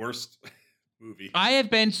pick the worst movie. I have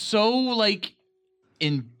been so like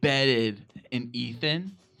embedded in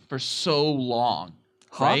Ethan for so long.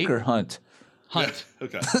 Hawk right? or Hunt? Hunt.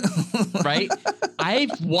 Okay. Right?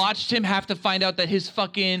 I've watched him have to find out that his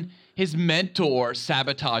mentor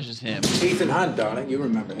sabotages him. Ethan Hunt, darling. You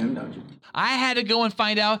remember him, don't you? I had to go and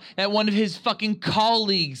find out that one of his fucking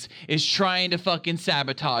colleagues is trying to fucking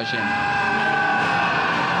sabotage him.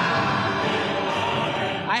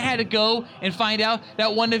 I had to go and find out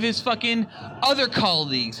that one of his fucking other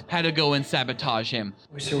colleagues had to go and sabotage him.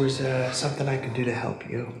 Wish there was something I could do to help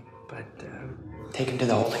you, but take him to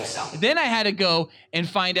the holding cell. Then I had to go and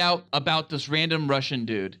find out about this random Russian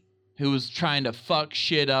dude who was trying to fuck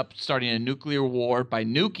shit up, starting a nuclear war by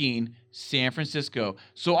nuking San Francisco.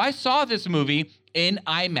 So I saw this movie in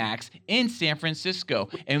IMAX in San Francisco.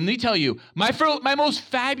 And let me tell you, my most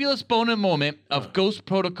fabulous bonus moment of Ghost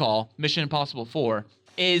Protocol, Mission Impossible 4,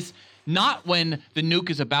 is not when the nuke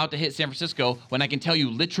is about to hit San Francisco, when I can tell you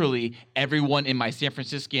literally everyone in my San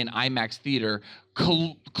Franciscan IMAX theater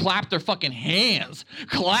clapped their fucking hands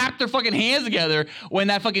together when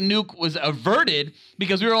that fucking nuke was averted,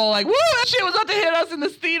 because we were all like, woo, that shit was about to hit us in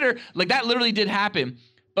this theater. Like, that literally did happen.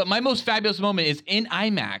 But my most fabulous moment is in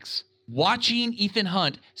IMAX, watching Ethan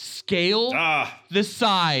Hunt scale the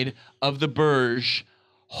side of the Burj.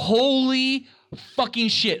 Holy fucking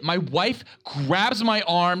shit. My wife grabs my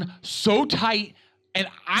arm so tight, and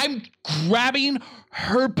I'm grabbing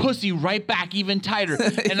her pussy right back even tighter.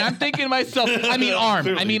 And I'm thinking to myself,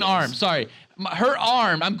 arm, sorry. Her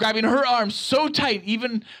arm, I'm grabbing her arm so tight,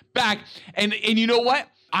 even back. And you know what?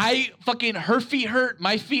 Her feet hurt,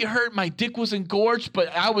 my feet hurt, my dick was engorged,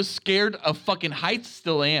 but I was scared of fucking heights,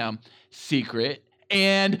 still am. Secret.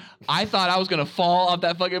 And I thought I was going to fall off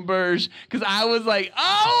that fucking Burj, because I was like,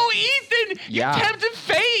 oh, Ethan, you tempted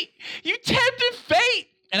fate. You tempted fate.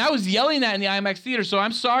 And I was yelling that in the IMAX theater, so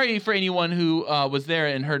I'm sorry for anyone who was there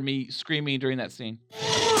and heard me screaming during that scene.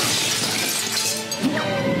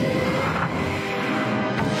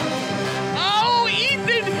 Oh,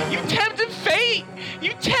 Ethan, you tempted fate.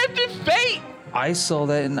 You tempted fate. I saw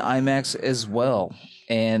that in IMAX as well.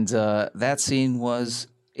 And that scene was...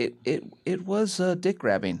 It was dick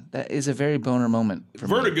grabbing. That is a very boner moment for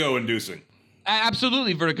me. Vertigo inducing.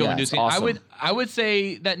 Absolutely vertigo inducing. Awesome. I would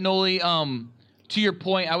say that, Noli, to your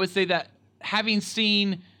point, I would say that having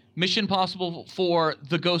seen Mission Impossible for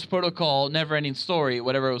the Ghost Protocol, Never Ending Story,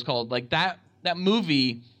 whatever it was called, like that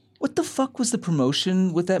movie. What the fuck was the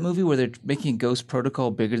promotion with that movie where they're making Ghost Protocol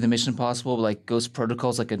bigger than Mission Impossible? Like Ghost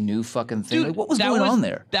Protocol's like a new fucking thing. Dude, like, what was going on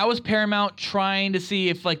there? That was Paramount trying to see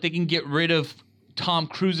if like they can get rid of Tom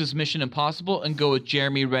Cruise's Mission Impossible and go with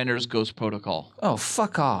Jeremy Renner's Ghost Protocol. Oh,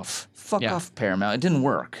 fuck off. Fuck off, Paramount. It didn't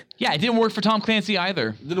work. Yeah, it didn't work for Tom Clancy either.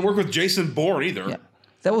 It didn't work with Jason Bourne either. Yeah.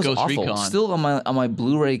 That was Ghost awful. Recon. Still on my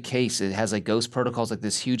Blu-ray case, it has like Ghost Protocol's like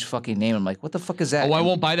this huge fucking name. I'm like, what the fuck is that? Oh, I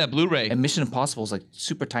won't buy that Blu-ray. And Mission Impossible is like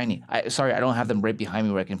super tiny. Sorry, I don't have them right behind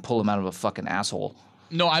me where I can pull them out of a fucking asshole.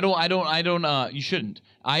 No, I don't. You shouldn't.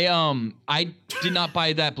 I did not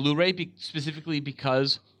buy that Blu-ray specifically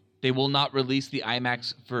because they will not release the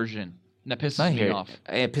IMAX version. And that pisses me off.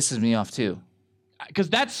 It pisses me off too.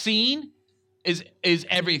 Because that scene is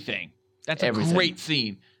everything. That's a great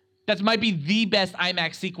scene. That might be the best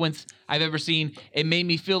IMAX sequence I've ever seen. It made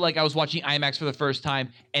me feel like I was watching IMAX for the first time,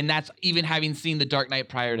 and that's even having seen The Dark Knight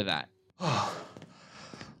prior to that.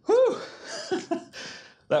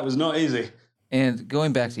 That was not easy. And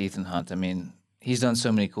going back to Ethan Hunt, I mean, he's done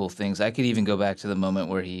so many cool things. I could even go back to the moment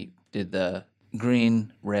where he did the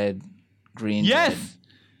green, red, green, yes! red.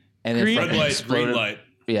 And then Red light, green light.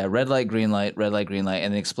 Yeah, red light, green light,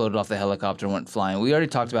 and then exploded off the helicopter and went flying. We already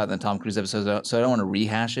talked about it in the Tom Cruise episode, so I don't want to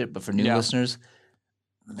rehash it. But for new listeners,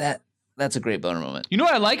 that's a great boner moment. You know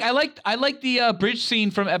what I like? I like the bridge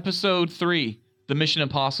scene from episode 3, the Mission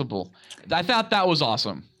Impossible. I thought that was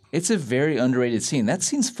awesome. It's a very underrated scene. That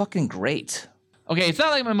scene's fucking great. Okay, it's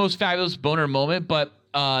not like my most fabulous boner moment, but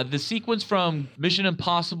the sequence from Mission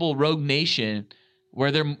Impossible Rogue Nation, where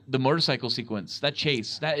they're the motorcycle sequence, that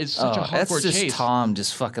chase, that is such a hardcore chase. That's just Tom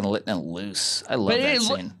just fucking letting it loose. I love that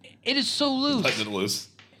scene. It is so loose. Letting it loose.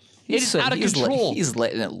 It is out of control. He's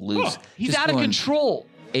letting it loose. He's out of control.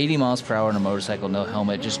 80 miles per hour on a motorcycle, no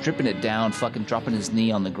helmet, just dripping it down, fucking dropping his knee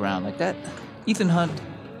on the ground like that. Ethan Hunt,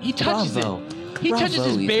 he touches bravo. it. He touches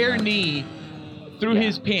his bare knee through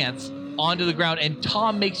his pants onto the ground, and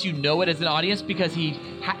Tom makes you know it as an audience because he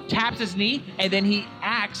taps his knee, and then he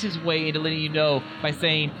acts his way into letting you know by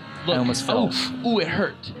saying, look, I almost fell. Ooh, it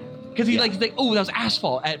hurt. Because he's like, oh, that was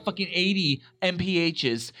asphalt at fucking 80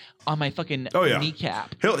 mpHs on my fucking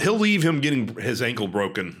kneecap. He'll leave him getting his ankle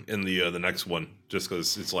broken in the next one just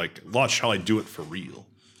because it's like, watch how I do it for real.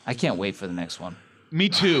 I can't wait for the next one. Me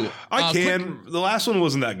too. I can. The last one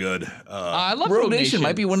wasn't that good. I love Rogue Nation.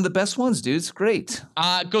 Might be one of the best ones, dude. It's great.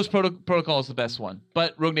 Ghost Protocol is the best one,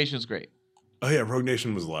 but Rogue Nation is great. Oh yeah, Rogue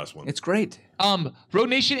Nation was the last one. It's great. Rogue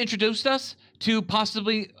Nation introduced us to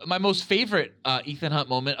possibly my most favorite Ethan Hunt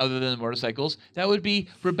moment, other than the motorcycles. That would be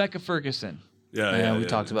Rebecca Ferguson. Yeah, we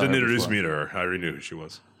talked about. Didn't her introduce before. me to her. I already knew who she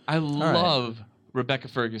was. I love Rebecca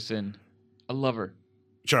Ferguson. I love her.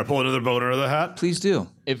 Should I pull another boner out of the hat? Please do.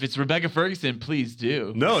 If it's Rebecca Ferguson, please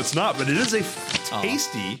do. No, it's not, but it is a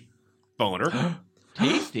tasty boner.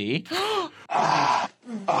 Tasty?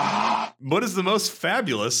 What is the most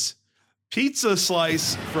fabulous pizza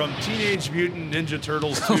slice from Teenage Mutant Ninja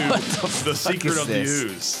Turtles 2, The Secret of the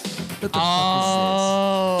Ooze? What the fuck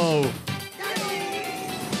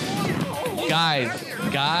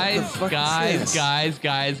is this?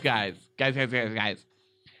 Guys.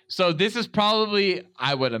 So this is probably,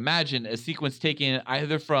 I would imagine, a sequence taken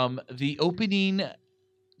either from the opening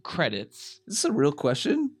credits. Is this a real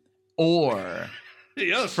question? Or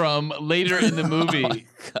from later in the movie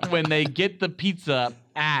when they get the pizza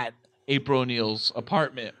at April O'Neil's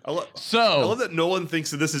apartment. I love that no one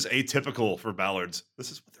thinks that this is atypical for Ballards.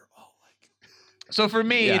 This is what they're all like. So for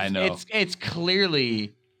me, it's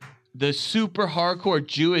clearly the super hardcore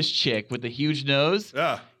Jewish chick with the huge nose.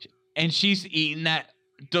 Yeah. And she's eating that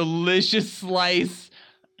delicious slice.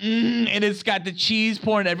 And it's got the cheese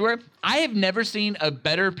pouring everywhere. I have never seen a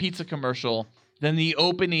better pizza commercial than the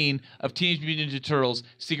opening of Teenage Mutant Ninja Turtles,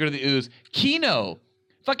 Secret of the Ooze. Kino.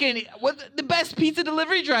 Fucking the best pizza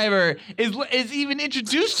delivery driver is even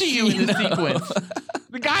introduced to you in this sequence.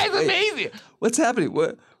 The guy's amazing. What's happening?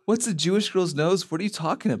 What's the Jewish girl's nose? What are you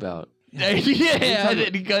talking about? Yeah,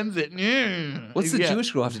 he guns it. What's the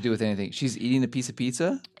Jewish girl have to do with anything? She's eating a piece of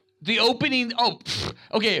pizza? The opening,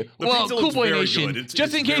 okay. Well, Cool Boy Nation,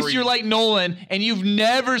 just in case you're like Nolan and you've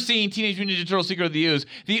never seen Teenage Mutant Ninja Turtles Secret of the Ooze,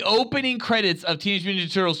 the opening credits of Teenage Mutant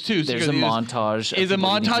Ninja Turtles 2 There's a montage is a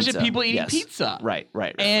montage of people eating pizza. Right.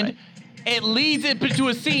 And it leads into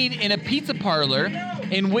a scene in a pizza parlor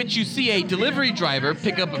in which you see a delivery driver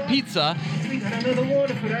pick up a pizza. We got another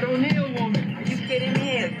order for that O'Neill woman. Are you kidding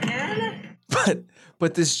me again?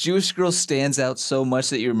 But this Jewish girl stands out so much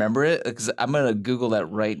that you remember it, because I'm going to Google that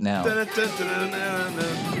right now. Yeah.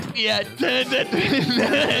 Yes,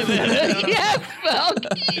 Falk.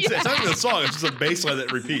 It's not even a song. It's just a bass line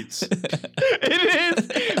that repeats. It is.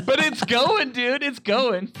 But it's going, dude. It's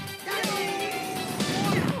going.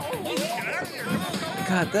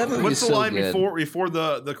 God, that movie What's is the so line good. before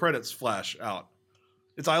the credits flash out?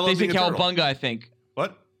 It's I love They say being a turtle. Cowabunga, I think.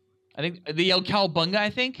 What? I think they yell Cowabunga, I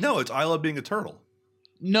think. No, it's I love being a turtle.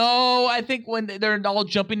 No, I think when they're all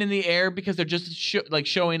jumping in the air because they're just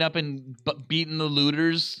showing up and beating the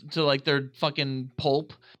looters to like their fucking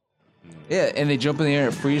pulp. Yeah, and they jump in the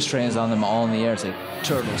air, freeze trains on them all in the air. It's like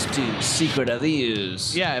Turtles 2, Secret of the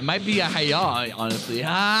Ooze. Yeah, it might be a hi-ya, honestly.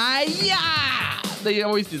 Hi-ya! They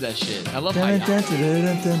always do that shit. I love hi-ya.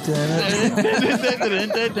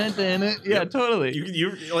 Yeah, totally.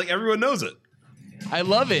 You like everyone knows it. I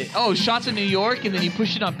love it. Oh, shots in New York, and then you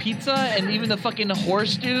push it on pizza, and even the fucking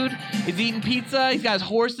horse dude is eating pizza. He's got his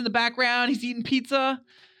horse in the background. He's eating pizza.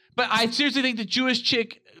 But I seriously think the Jewish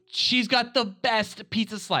chick, she's got the best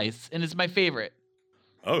pizza slice, and it's my favorite.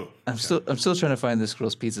 Oh, I'm still trying to find this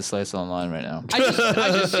girl's pizza slice online right now. I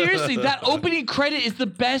just seriously, that opening credit is the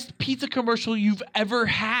best pizza commercial you've ever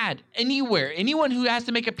had anywhere. Anyone who has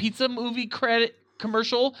to make a pizza movie credit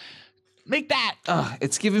commercial, make that.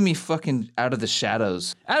 It's giving me fucking Out of the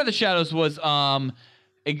Shadows. Out of the Shadows was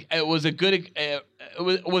it was a good it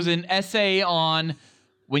was an essay on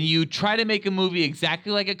when you try to make a movie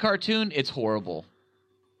exactly like a cartoon, it's horrible.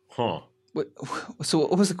 Huh. So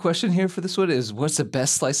what was the question here for this one? Is what's the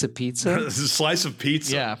best slice of pizza? This is a slice of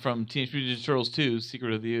pizza. Yeah, from Teenage Mutant Ninja Turtles 2,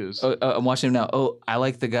 Secret of the Ooze. I'm watching him now. Oh, I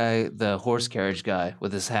like the guy, the horse carriage guy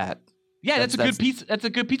with his hat. Yeah, that's a good pizza. That's a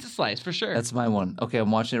good pizza slice for sure. That's my one. Okay,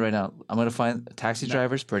 I'm watching it right now. I'm gonna find Taxi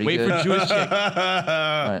Driver's pretty good. Wait for Jewish chick. All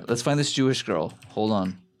right, let's find this Jewish girl. Hold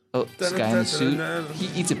on. Oh, this guy in the suit.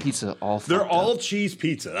 He eats a pizza all. They're all cheese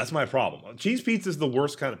pizza. That's my problem. Cheese pizza is the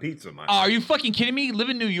worst kind of pizza. Are you fucking kidding me? Live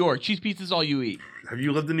in New York. Cheese pizza is all you eat. Have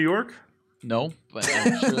you lived in New York? No, but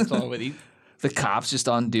I'm sure that's all I would eat. The cop's just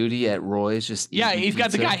on duty at Roy's. Just he's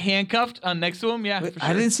got the guy handcuffed next to him. Yeah, Wait, for sure.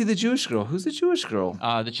 I didn't see the Jewish girl. Who's the Jewish girl?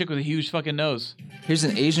 The chick with a huge fucking nose. Here's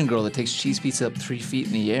an Asian girl that takes cheese pizza up 3 feet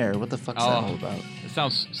in the air. What the fuck's that all about? It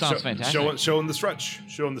sounds fantastic. Showing the stretch.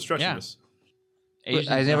 Showing the stretchiness.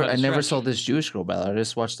 Yeah. I never saw this Jewish girl battle. I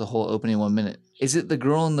just watched the whole opening 1 minute. Is it the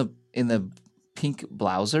girl in the pink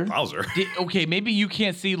blouser? Okay, maybe you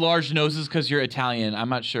can't see large noses because you're Italian. I'm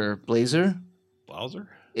not sure. Blazer? Blouser?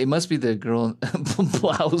 It must be the girl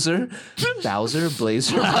Blouser. Bowser?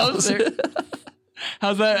 Blazer? Blouser.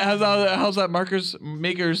 How's that Marcus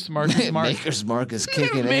Makers Mark? Makers Mark is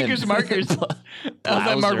kicking in. Makers Markers. How's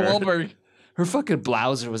that Mark Wahlberg? Her fucking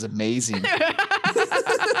blouser was amazing.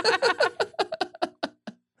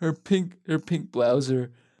 her pink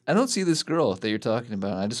blouser. I don't see this girl that you're talking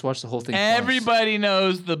about. I just watched the whole thing. Everybody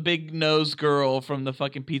knows the big nose girl from the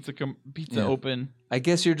fucking pizza open. I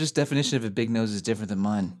guess your just definition of a big nose is different than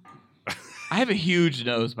mine. I have a huge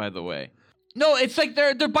nose, by the way. No, it's like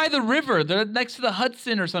they're by the river. They're next to the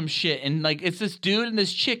Hudson or some shit, and like it's this dude and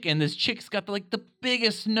this chick's got the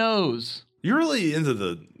biggest nose. You're really into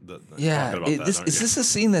the yeah. Talking about Is this a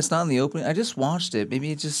scene that's not in the opening? I just watched it.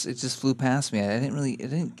 Maybe it just flew past me.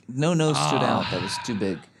 No nose stood out. That was too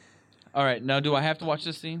big. All right, now do I have to watch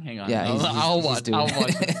this scene? Hang on. Yeah, I'll watch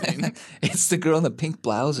this scene. It's the girl in the pink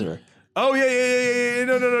blouser. Oh yeah.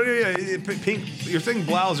 No. Pink. You're saying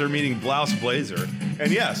blouser meaning blouse blazer,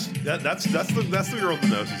 and yes, that's the girl with the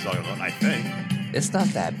nose he's talking about. I think it's not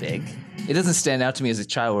that big. It doesn't stand out to me as a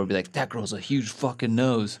child where I'd be like, that girl's a huge fucking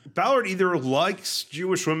nose. Ballard either likes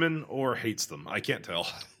Jewish women or hates them. I can't tell.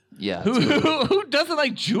 Yeah. Who doesn't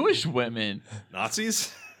like Jewish women?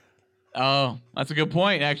 Nazis. Oh, that's a good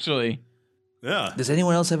point, actually. Yeah. Does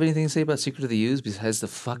anyone else have anything to say about Secret of the Ooze besides the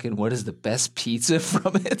fucking what is the best pizza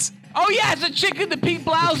from it? Oh yeah, it's a chick in the pink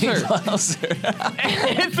blouser.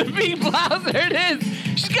 It's a pink blouser. It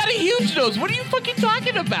is. She's got a huge nose. What are you fucking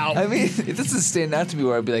talking about? I mean, it doesn't stand out to me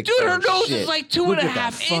where I'd be like, dude, her nose shit. is like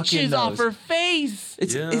 2.5 inches off her face.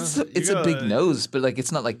 It's a big nose, but like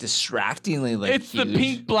it's not like distractingly like it's huge. The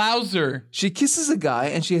pink blouser. She kisses a guy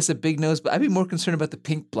and she has a big nose, but I'd be more concerned about the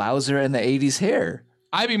pink blouser and the 80s hair.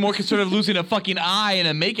 I'd be more concerned of losing a fucking eye in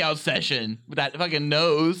a makeout session with that fucking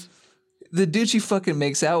nose. The dude she fucking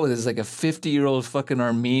makes out with is like a 50-year-old fucking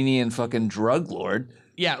Armenian fucking drug lord.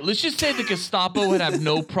 Yeah, let's just say the Gestapo would have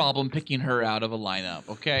no problem picking her out of a lineup,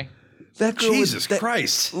 okay? That girl Jesus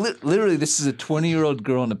Christ. Literally, this is a 20-year-old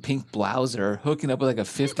girl in a pink blouser hooking up with like a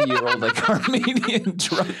 50-year-old like Armenian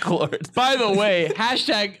drug lord. By the way,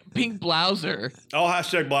 hashtag pink blouser. I'll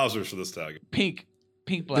hashtag blousers for this tag. Pink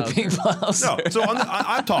blouser. The pink blouser. No, so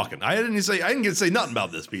I'm talking. I didn't get to say nothing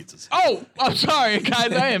about this pizzas. Oh, I'm sorry,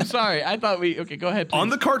 guys. I am sorry. I thought okay, go ahead, please. On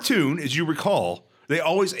the cartoon, as you recall, they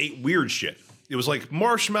always ate weird shit. It was like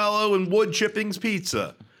marshmallow and wood chippings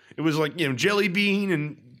pizza. It was like, jelly bean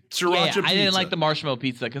and sriracha pizza. I didn't like the marshmallow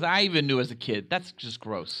pizza because I even knew as a kid that's just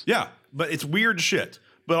gross. Yeah, but it's weird shit.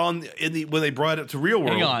 But when they brought it to real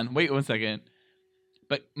world, hang on, wait 1 second.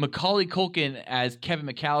 But Macaulay Culkin as Kevin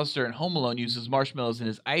McAllister in Home Alone uses marshmallows in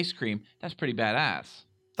his ice cream. That's pretty badass.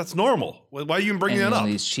 That's normal. Why are you even bringing that up?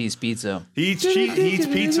 He eats cheese pizza. He eats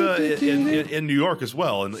pizza in New York as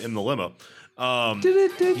well in the limo. But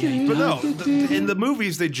no, in the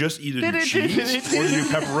movies they just either do cheese or they do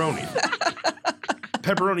pepperoni.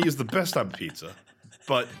 Pepperoni is the best type of pizza.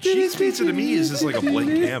 But cheese pizza to me is just like a blank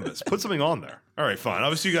canvas. Put something on there. All right, fine.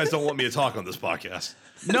 Obviously, you guys don't want me to talk on this podcast.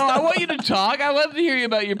 No, I want you to talk. I love to hear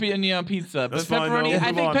about your opinion on pizza. But pepperoni,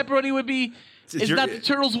 I think pepperoni would be. It's not the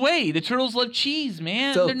turtles' way. The turtles love cheese,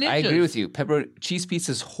 man. So, they're ninjas. I agree with you. Cheese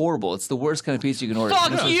pizza is horrible. It's the worst kind of pizza you can order.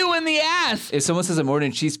 Fuck you in the ass. If someone says I'm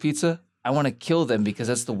ordering cheese pizza, I want to kill them because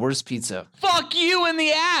that's the worst pizza. Fuck you in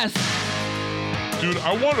the ass. Dude,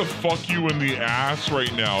 I want to fuck you in the ass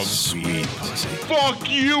right now. Sweet pussy.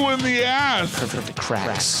 Fuck you in the ass. Perfect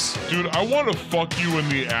cracks. Dude, I want to fuck you in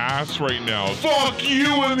the ass right now. Fuck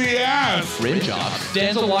you in the ass. Rim jobs.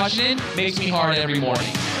 Denzel Washington makes me hard every morning.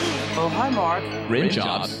 Oh, hi, Mark. Rim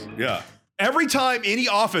jobs. Yeah. Every time any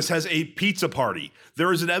office has a pizza party,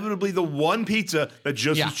 there is inevitably the one pizza that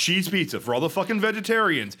just is cheese pizza for all the fucking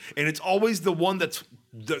vegetarians. And it's always the one that's,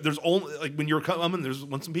 there's only, like when you're coming, there's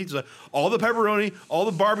some pizza, all the pepperoni, all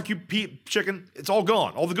the barbecue chicken, it's all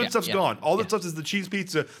gone. All the good stuff's gone. All the stuff is the cheese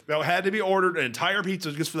pizza that had to be ordered, an entire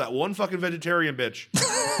pizza just for that one fucking vegetarian bitch.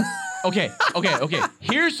 Okay.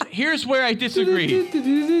 Here's where I disagree.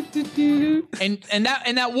 And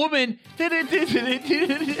that woman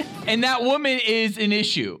is an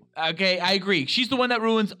issue. Okay, I agree. She's the one that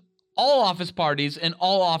ruins all office parties and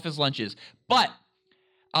all office lunches. But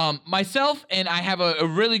Myself and I have a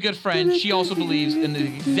really good friend. She also believes in the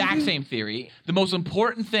exact same theory. The most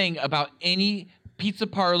important thing about any pizza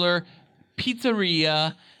parlor,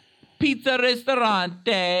 pizzeria, pizza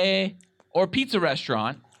ristorante, or pizza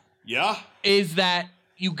restaurant is that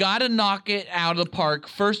you gotta knock it out of the park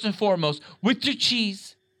first and foremost with your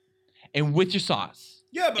cheese and with your sauce.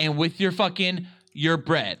 And with your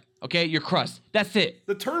bread. Okay, your crust. That's it.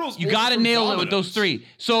 The turtles. You gotta nail it with those three.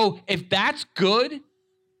 So if that's good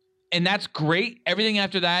and that's great, everything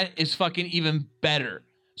after that is fucking even better.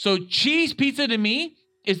 So cheese pizza to me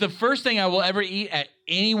is the first thing I will ever eat at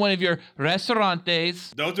any one of your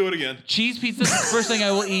restaurantes. Don't do it again. Cheese pizza is the first thing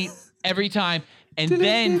I will eat every time. And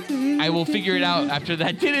then I will figure it out after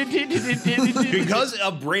that. Because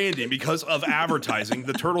of branding, because of advertising,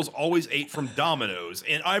 the turtles always ate from Domino's,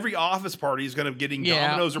 and every office party is going to be getting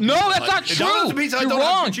Domino's or no, Pizza that's Hut. not And true. Domino's and Pizza Hut You're don't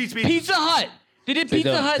have wrong. cheese pizza. Pizza Hut. They did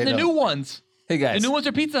Pizza Hut in the new ones. Hey guys, the new ones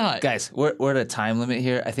are Pizza Hut. Guys, we're at a time limit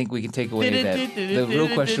here. I think we can take away that. The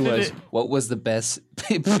real question was, what was the best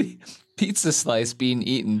pizza slice being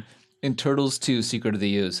eaten in Turtles 2: Secret of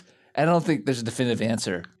the Ooze? I don't think there's a definitive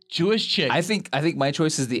answer. Jewish chick. I think my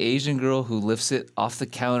choice is the Asian girl who lifts it off the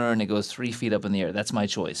counter and it goes 3 feet up in the air. That's my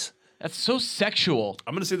choice. That's so sexual.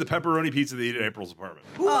 I'm going to say the pepperoni pizza they eat at April's apartment.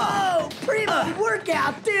 Whoa! Primo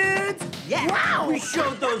workout, dudes! Yeah! Wow! We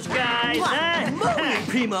showed those guys, huh? Moving,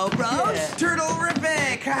 Primo bros! Yeah.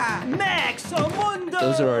 Turtle-rific! Max Amundo!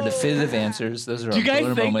 Those are our definitive answers. Those are Do our you guys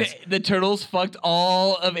boner think moments. that the turtles fucked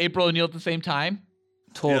all of April O'Neil at the same time?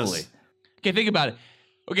 Totally. Yes. Okay, think about it.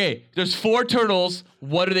 Okay, there's 4 turtles.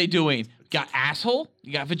 What are they doing? You got asshole,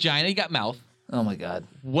 you got vagina, you got mouth. Oh my God.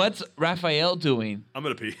 What's Raphael doing? I'm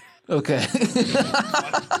going to pee. Okay.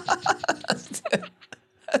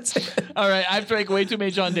 All right, I've drank way too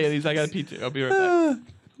many John Daly's. I got to pee too. I'll be right back.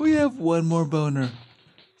 We have one more boner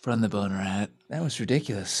from the boner hat. That was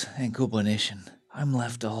ridiculous. And Cool Boy Nation, I'm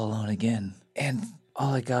left all alone again. And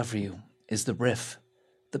all I got for you is the riff,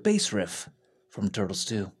 the bass riff from Turtles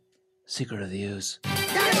 2: Secret of the Ooze.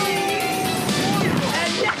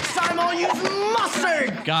 And next time I'll use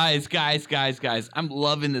mustard! Guys, I'm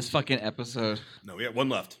loving this fucking episode. No, we have one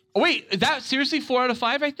left. Oh, wait, is that seriously 4 out of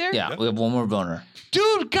 5 right there? Yeah, we have one more boner.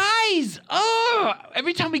 Dude, guys! Oh,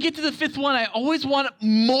 every time we get to the 5th one, I always want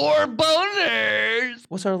more boners.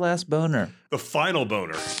 What's our last boner? The final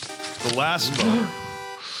boner. The last boner.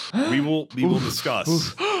 we will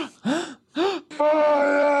discuss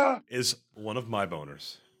is one of my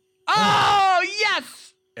boners. Oh,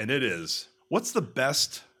 yes! And it is, what's the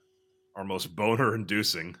best or most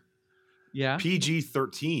boner-inducing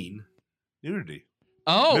PG-13 nudity?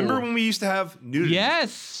 Oh. Remember when we used to have nudity?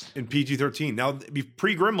 Yes. In PG-13. Now,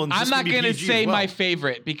 pre-Gremlins, I'm not going to say my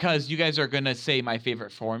favorite because you guys are going to say my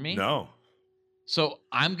favorite for me. No. So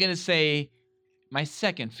I'm going to say my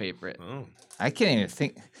second favorite. Oh. I can't even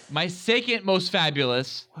think. My second most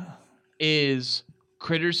fabulous is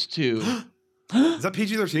Critters 2. Is that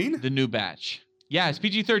PG-13? The new batch. Yeah, it's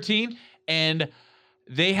PG-13. And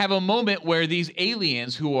they have a moment where these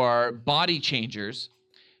aliens who are body changers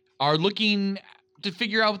are looking to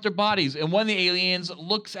figure out with their bodies. And one of the aliens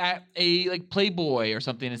looks at a like Playboy or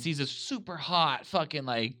something and sees this super hot fucking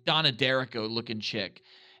like Donna Derrico looking chick.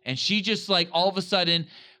 And she just like all of a sudden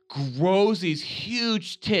grows these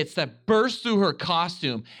huge tits that burst through her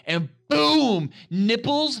costume and boom,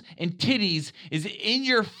 nipples and titties is in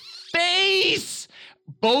your face.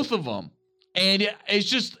 Both of them. And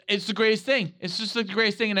it's the greatest thing. It's just like the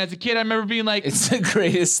greatest thing. And as a kid, I remember being like, it's the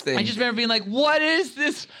greatest thing. I just remember being like, what is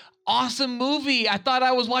this awesome movie? I thought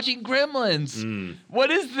I was watching Gremlins.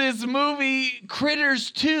 What is this movie?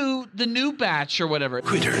 Critters 2, the new batch or whatever.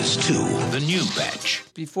 Critters 2, the new batch.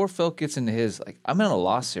 Before Phil gets into his, like, I'm at a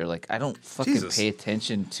loss here. Like, I don't fucking Jesus. pay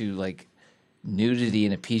attention to, like, nudity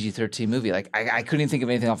in a PG-13 movie. Like, I couldn't even think of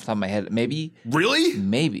anything off the top of my head. Maybe. Really?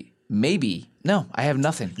 Maybe. No, I have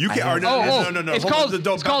nothing. You can't. No.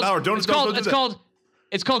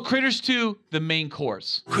 It's called Critters 2, the main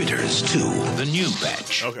course. Critters 2, the new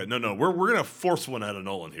batch. Okay, no. We're gonna force one out of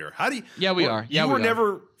Nolan here. How do you? Yeah, we are. Yeah, you we were are.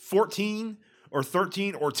 never 14 or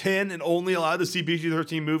 13 or 10 and only allowed to see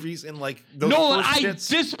PG-13 movies in like those Nolan, first I shits?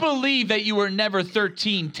 disbelieve that you were never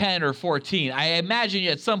 13, 10, or 14. I imagine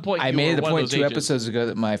at some point I you made were a one point of those 2 ages. episodes ago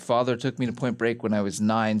that my father took me to Point Break when I was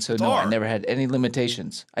 9, so no, I Darn. never had any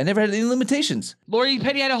limitations. I never had any limitations. Lori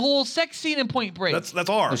Petty had a whole sex scene in Point Break. That's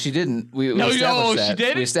ours. No, she didn't. We No, established that. she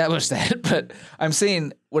didn't? We established that. But I'm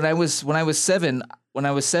saying when I was 7,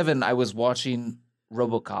 I was watching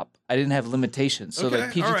RoboCop. I didn't have limitations. So Okay,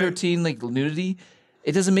 like PG-13, like nudity,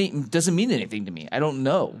 It doesn't mean anything to me. I don't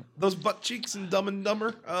know. Those butt cheeks and Dumb and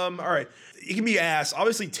Dumber. All right. It can be ass.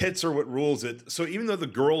 Obviously, tits are what rules it. So even though the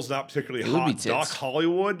girl's not particularly hot, Doc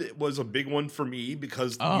Hollywood was a big one for me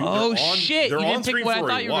because they're on screen for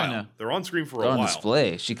a while. They're on screen for a while. On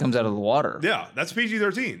display. She comes out of the water. Yeah, that's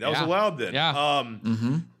PG-13. That was allowed then. Yeah.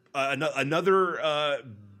 Another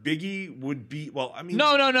biggie would be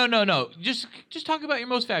No. Just talk about your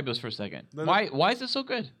most fabulous for a second. Why is this so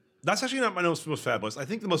good? That's actually not my most fabulous. I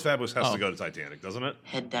think the most fabulous has to go to Titanic, doesn't it?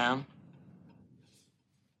 Head down.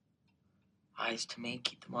 Eyes to me.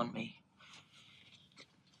 Keep them on me.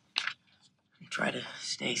 And try to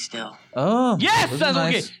stay still. Oh. Yes, that's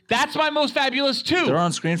nice. okay. That's my most fabulous too. They're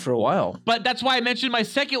on screen for a while. But that's why I mentioned my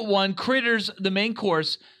second one, Critters, the main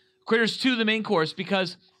course. Critters 2, the main course,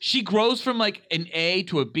 because she grows from like an A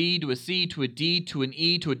to a B to a C to a D to an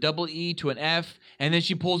E to a double E to an F, and then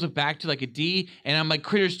she pulls it back to like a D, and I'm like,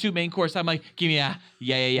 Critters 2 main course. I'm like, give me a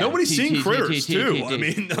yeah. Nobody's seen Critters 2. I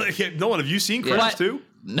mean, no one. Have you seen Critters 2?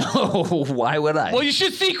 No, why would I? Well, you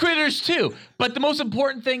should see Critters 2. But the most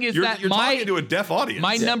important thing is you're talking to a deaf audience.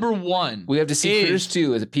 My number one. We have to see Critters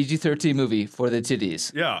 2 as a PG-13 movie for the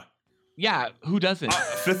titties. Yeah. Yeah, who doesn't?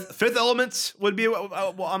 Fifth Elements would be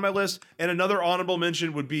on my list, and another honorable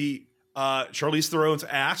mention would be Charlize Theron's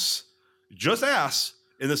ass, just ass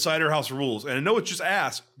in the Cider House Rules. And I know it's just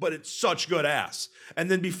ass, but it's such good ass.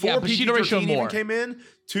 And then before PG-13 even came in,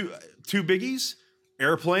 two biggies,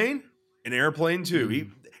 Airplane and Airplane 2.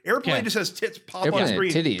 Airplane just has tits pop on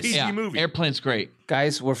screen. Titties. PG movie. Airplane's great.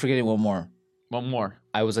 Guys, we're forgetting one more. One more.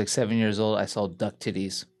 I was like 7 years old. I saw duck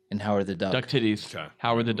titties in Howard the Duck. Duck titties. Okay.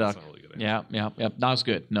 Howard the Duck. Really yeah. Not as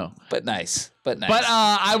good. No. But nice. But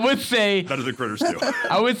I would say better than Critters 2.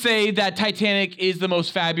 I would say that Titanic is the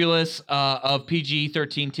most fabulous of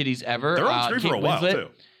PG-13 titties ever. They're on screen for a while too.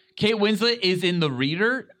 Kate Winslet is in The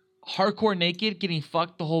Reader, hardcore naked, getting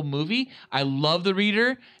fucked the whole movie. I love The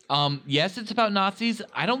Reader. Yes, it's about Nazis.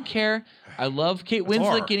 I don't care. I love Kate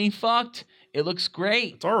Winslet getting fucked. It looks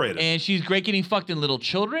great. It's R-rated. And she's great getting fucked in Little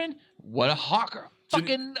Children. What a hot girl.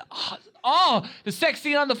 The sex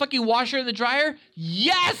scene on the fucking washer and the dryer.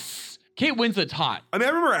 Yes! Kate Winslet's hot. I mean,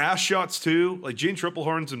 I remember ass shots too, like Jane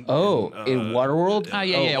Triplehorns and in Waterworld.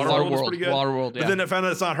 Yeah, Waterworld. Waterworld. But then I found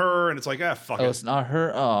out it's not her, and it's like, fuck it. Oh, it's not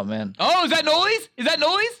her. Oh man. Oh, is that noise?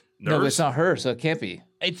 No, but it's not her, so it can't be.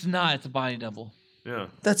 It's not. It's a body double. Yeah.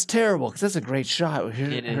 That's terrible because that's a great shot.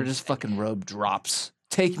 Her just fucking robe drops.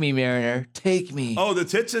 Take me, Mariner. Take me. Oh, the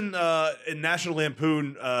tits in National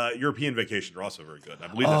Lampoon European Vacation are also very good. I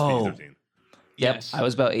believe that's PG-13. Yep. Yes. I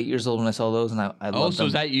was about 8 years old when I saw those, and I loved them. Oh, so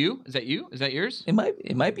is that you? Is that yours? It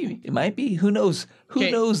might be. Who knows?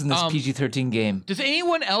 Who knows in this PG-13 game? Does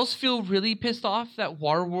anyone else feel really pissed off that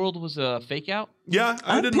Waterworld was a fake out? Yeah,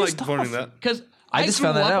 I didn't like learning that. Because I just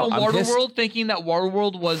found that out. on Waterworld thinking that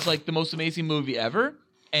Waterworld was like the most amazing movie ever,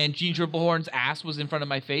 and Jean Triplehorn's ass was in front of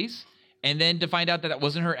my face. And then to find out that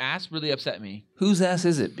wasn't her ass really upset me. Whose ass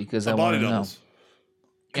is it? Because I want to know.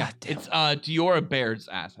 Yeah, it's Diora Baird's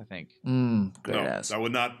ass, I think. Great ass. That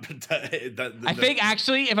would not. I think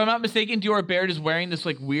actually, if I'm not mistaken, Diora Baird is wearing this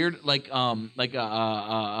like weird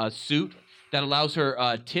a suit that allows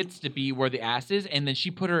her tits to be where the ass is, and then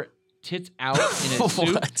she put her tits out in a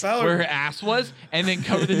suit where her ass was, and then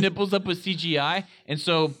covered the nipples up with CGI, and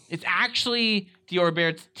so it's actually Diora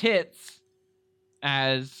Baird's tits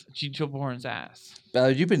as Jean Triplehorn's ass.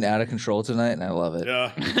 Ballard, you've been out of control tonight, and I love it.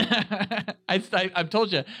 Yeah. I've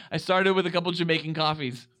told you. I started with a couple Jamaican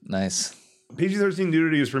coffees. Nice. PG-13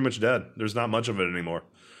 nudity is pretty much dead. There's not much of it anymore.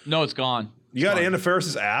 No, it's gone. You got Anna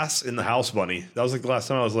Faris's ass in The House Bunny. That was like the last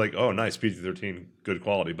time I was like, oh, nice, PG-13, good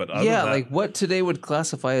quality. But yeah, like what today would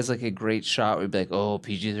classify as like a great shot? We'd be like, oh,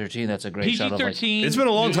 PG-13, that's a great shot. PG-13. It's been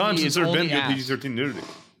a long time since there's been good PG-13 nudity.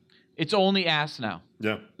 It's only ass now.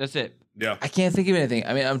 Yeah. That's it. Yeah. I can't think of anything.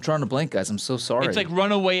 I mean, I'm trying to blank, guys. I'm so sorry. It's like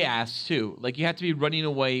runaway ass, too. Like, you have to be running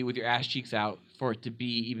away with your ass cheeks out for it to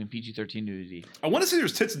be even PG-13 nudity. I want to say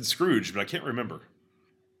there's tits in Scrooge, but I can't remember.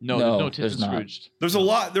 No, there's no tits in Scrooge. There's a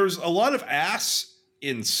lot of ass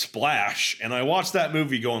in Splash, and I watched that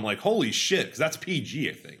movie going like, holy shit, because that's PG,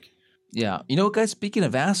 I think. Yeah. You know what, guys? Speaking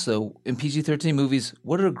of ass, though, in PG-13 movies,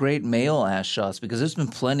 what are great male ass shots? Because there's been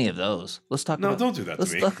plenty of those. Let's talk. No, don't do that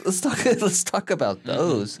to me. Let's talk about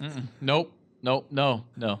those. Nope. No.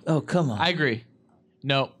 Oh, come on. I agree.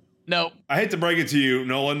 No. I hate to break it to you,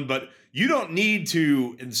 Nolan, but you don't need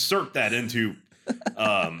to insert that into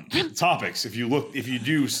topics. If you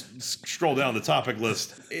do scroll down the topic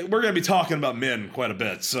list, we're going to be talking about men quite a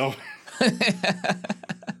bit. So.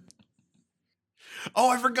 Oh,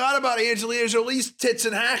 I forgot about Angelina Jolie's tits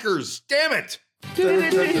and hackers. Damn it!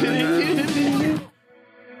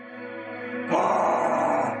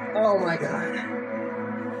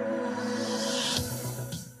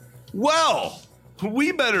 Well,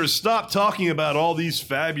 we better stop talking about all these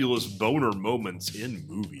fabulous boner moments in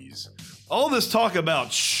movies. All this talk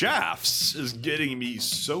about shafts is getting me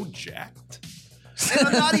so jacked. And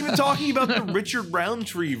I'm not even talking about the Richard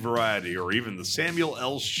Roundtree variety or even the Samuel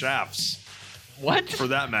L. Shafts. What? For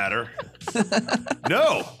that matter.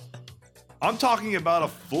 No. I'm talking about a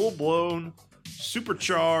full-blown,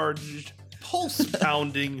 supercharged,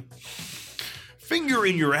 pulse-pounding, finger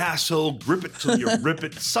in your asshole, grip it till you rip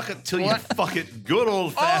it, suck it till you fuck it, good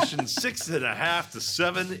old-fashioned 6.5 to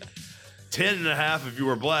 7, 10.5 if you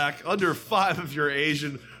were black, under 5 if you're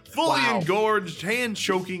Asian, fully engorged,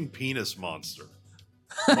 hand-choking penis monster.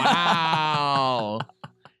 Wow.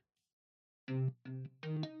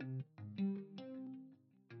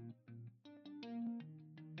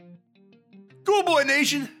 Cool Boy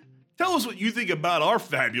Nation, tell us what you think about our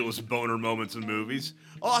fabulous boner moments in movies.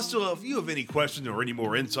 Also, if you have any questions or any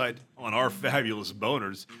more insight on our fabulous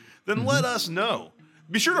boners, then let us know.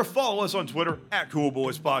 Be sure to follow us on Twitter at Cool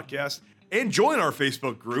Boys Podcast and join our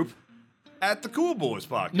Facebook group at the Cool Boys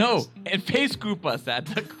Podcast. No, and face group us at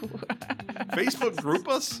the Facebook group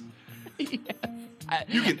us? Yes.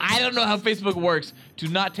 I don't know how Facebook works. Do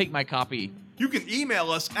not take my copy. You can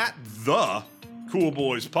email us at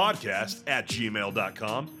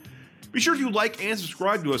thecoolboyspodcast@gmail.com. Be sure to like and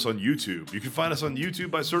subscribe to us on YouTube. You can find us on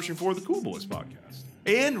YouTube by searching for The Cool Boys Podcast.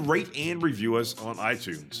 And rate and review us on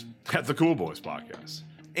iTunes at The Cool Boys Podcast.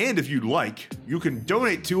 And if you'd like, you can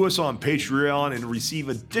donate to us on Patreon and receive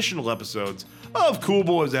additional episodes of Cool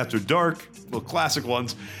Boys After Dark, the classic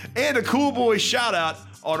ones, and a Cool Boy shout out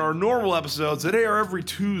on our normal episodes that air every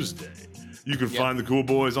Tuesday. You can find the Cool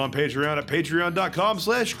Boys on Patreon at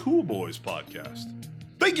patreon.com/coolboyspodcast.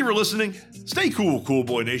 Thank you for listening. Stay cool, Cool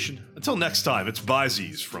Boy Nation. Until next time, it's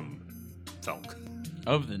Byzies from Felk.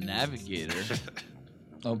 Of the Navigator.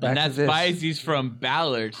 Oh, back And to that's this. Byzies from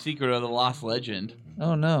Ballard, Secret of the Lost Legend.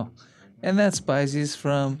 Oh no. And that's Byzies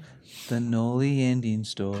from The Noli Ending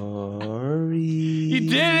Story. He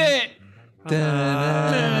did it!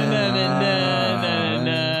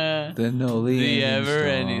 The Noli The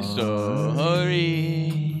ever-ending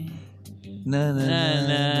story. Na, na,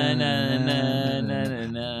 na, na, na,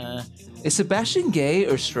 na. Is Sebastian gay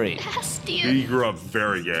or straight? He grew up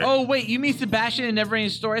very gay. Oh, wait, you mean Sebastian in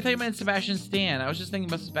Neverending Story? I thought you meant Sebastian Stan. I was just thinking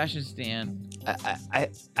about Sebastian Stan. I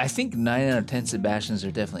think 9 out of 10 Sebastians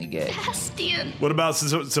are definitely gay. What about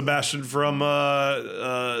Sebastian from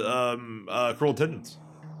Cruel Tendencies?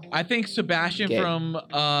 I think Sebastian Gay. from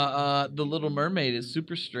The Little Mermaid is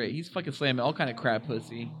super straight. He's fucking slamming all kind of crap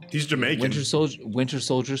pussy. He's Jamaican. Winter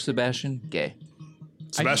Soldier Sebastian, gay.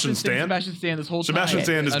 Sebastian Stan? Sebastian Stan this whole time. Sebastian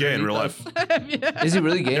Stan is gay in real life. Is he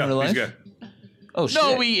really gay in real life? He's gay. Oh shit.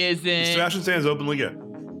 No, he isn't. Sebastian Stan is openly gay.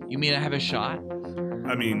 You mean I have a shot?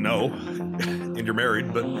 I mean, no. And you're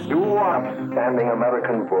married, but... You are outstanding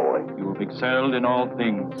American boy. You have excelled in all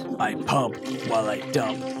things. I pump while I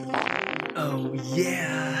dump. Oh,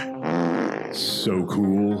 yeah. So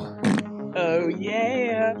cool. Oh,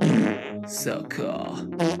 yeah. So cool.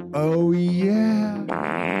 Oh, yeah.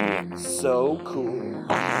 So cool.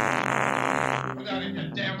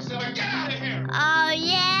 Oh,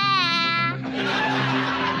 yeah.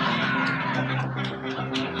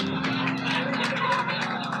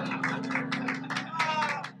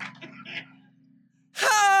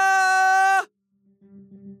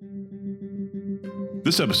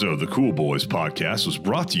 This episode of the Cool Boys Podcast was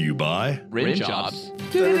brought to you by Rim Jobs.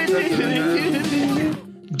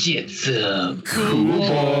 Get some Cool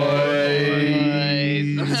boys.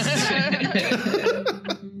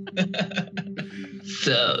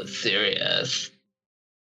 so serious.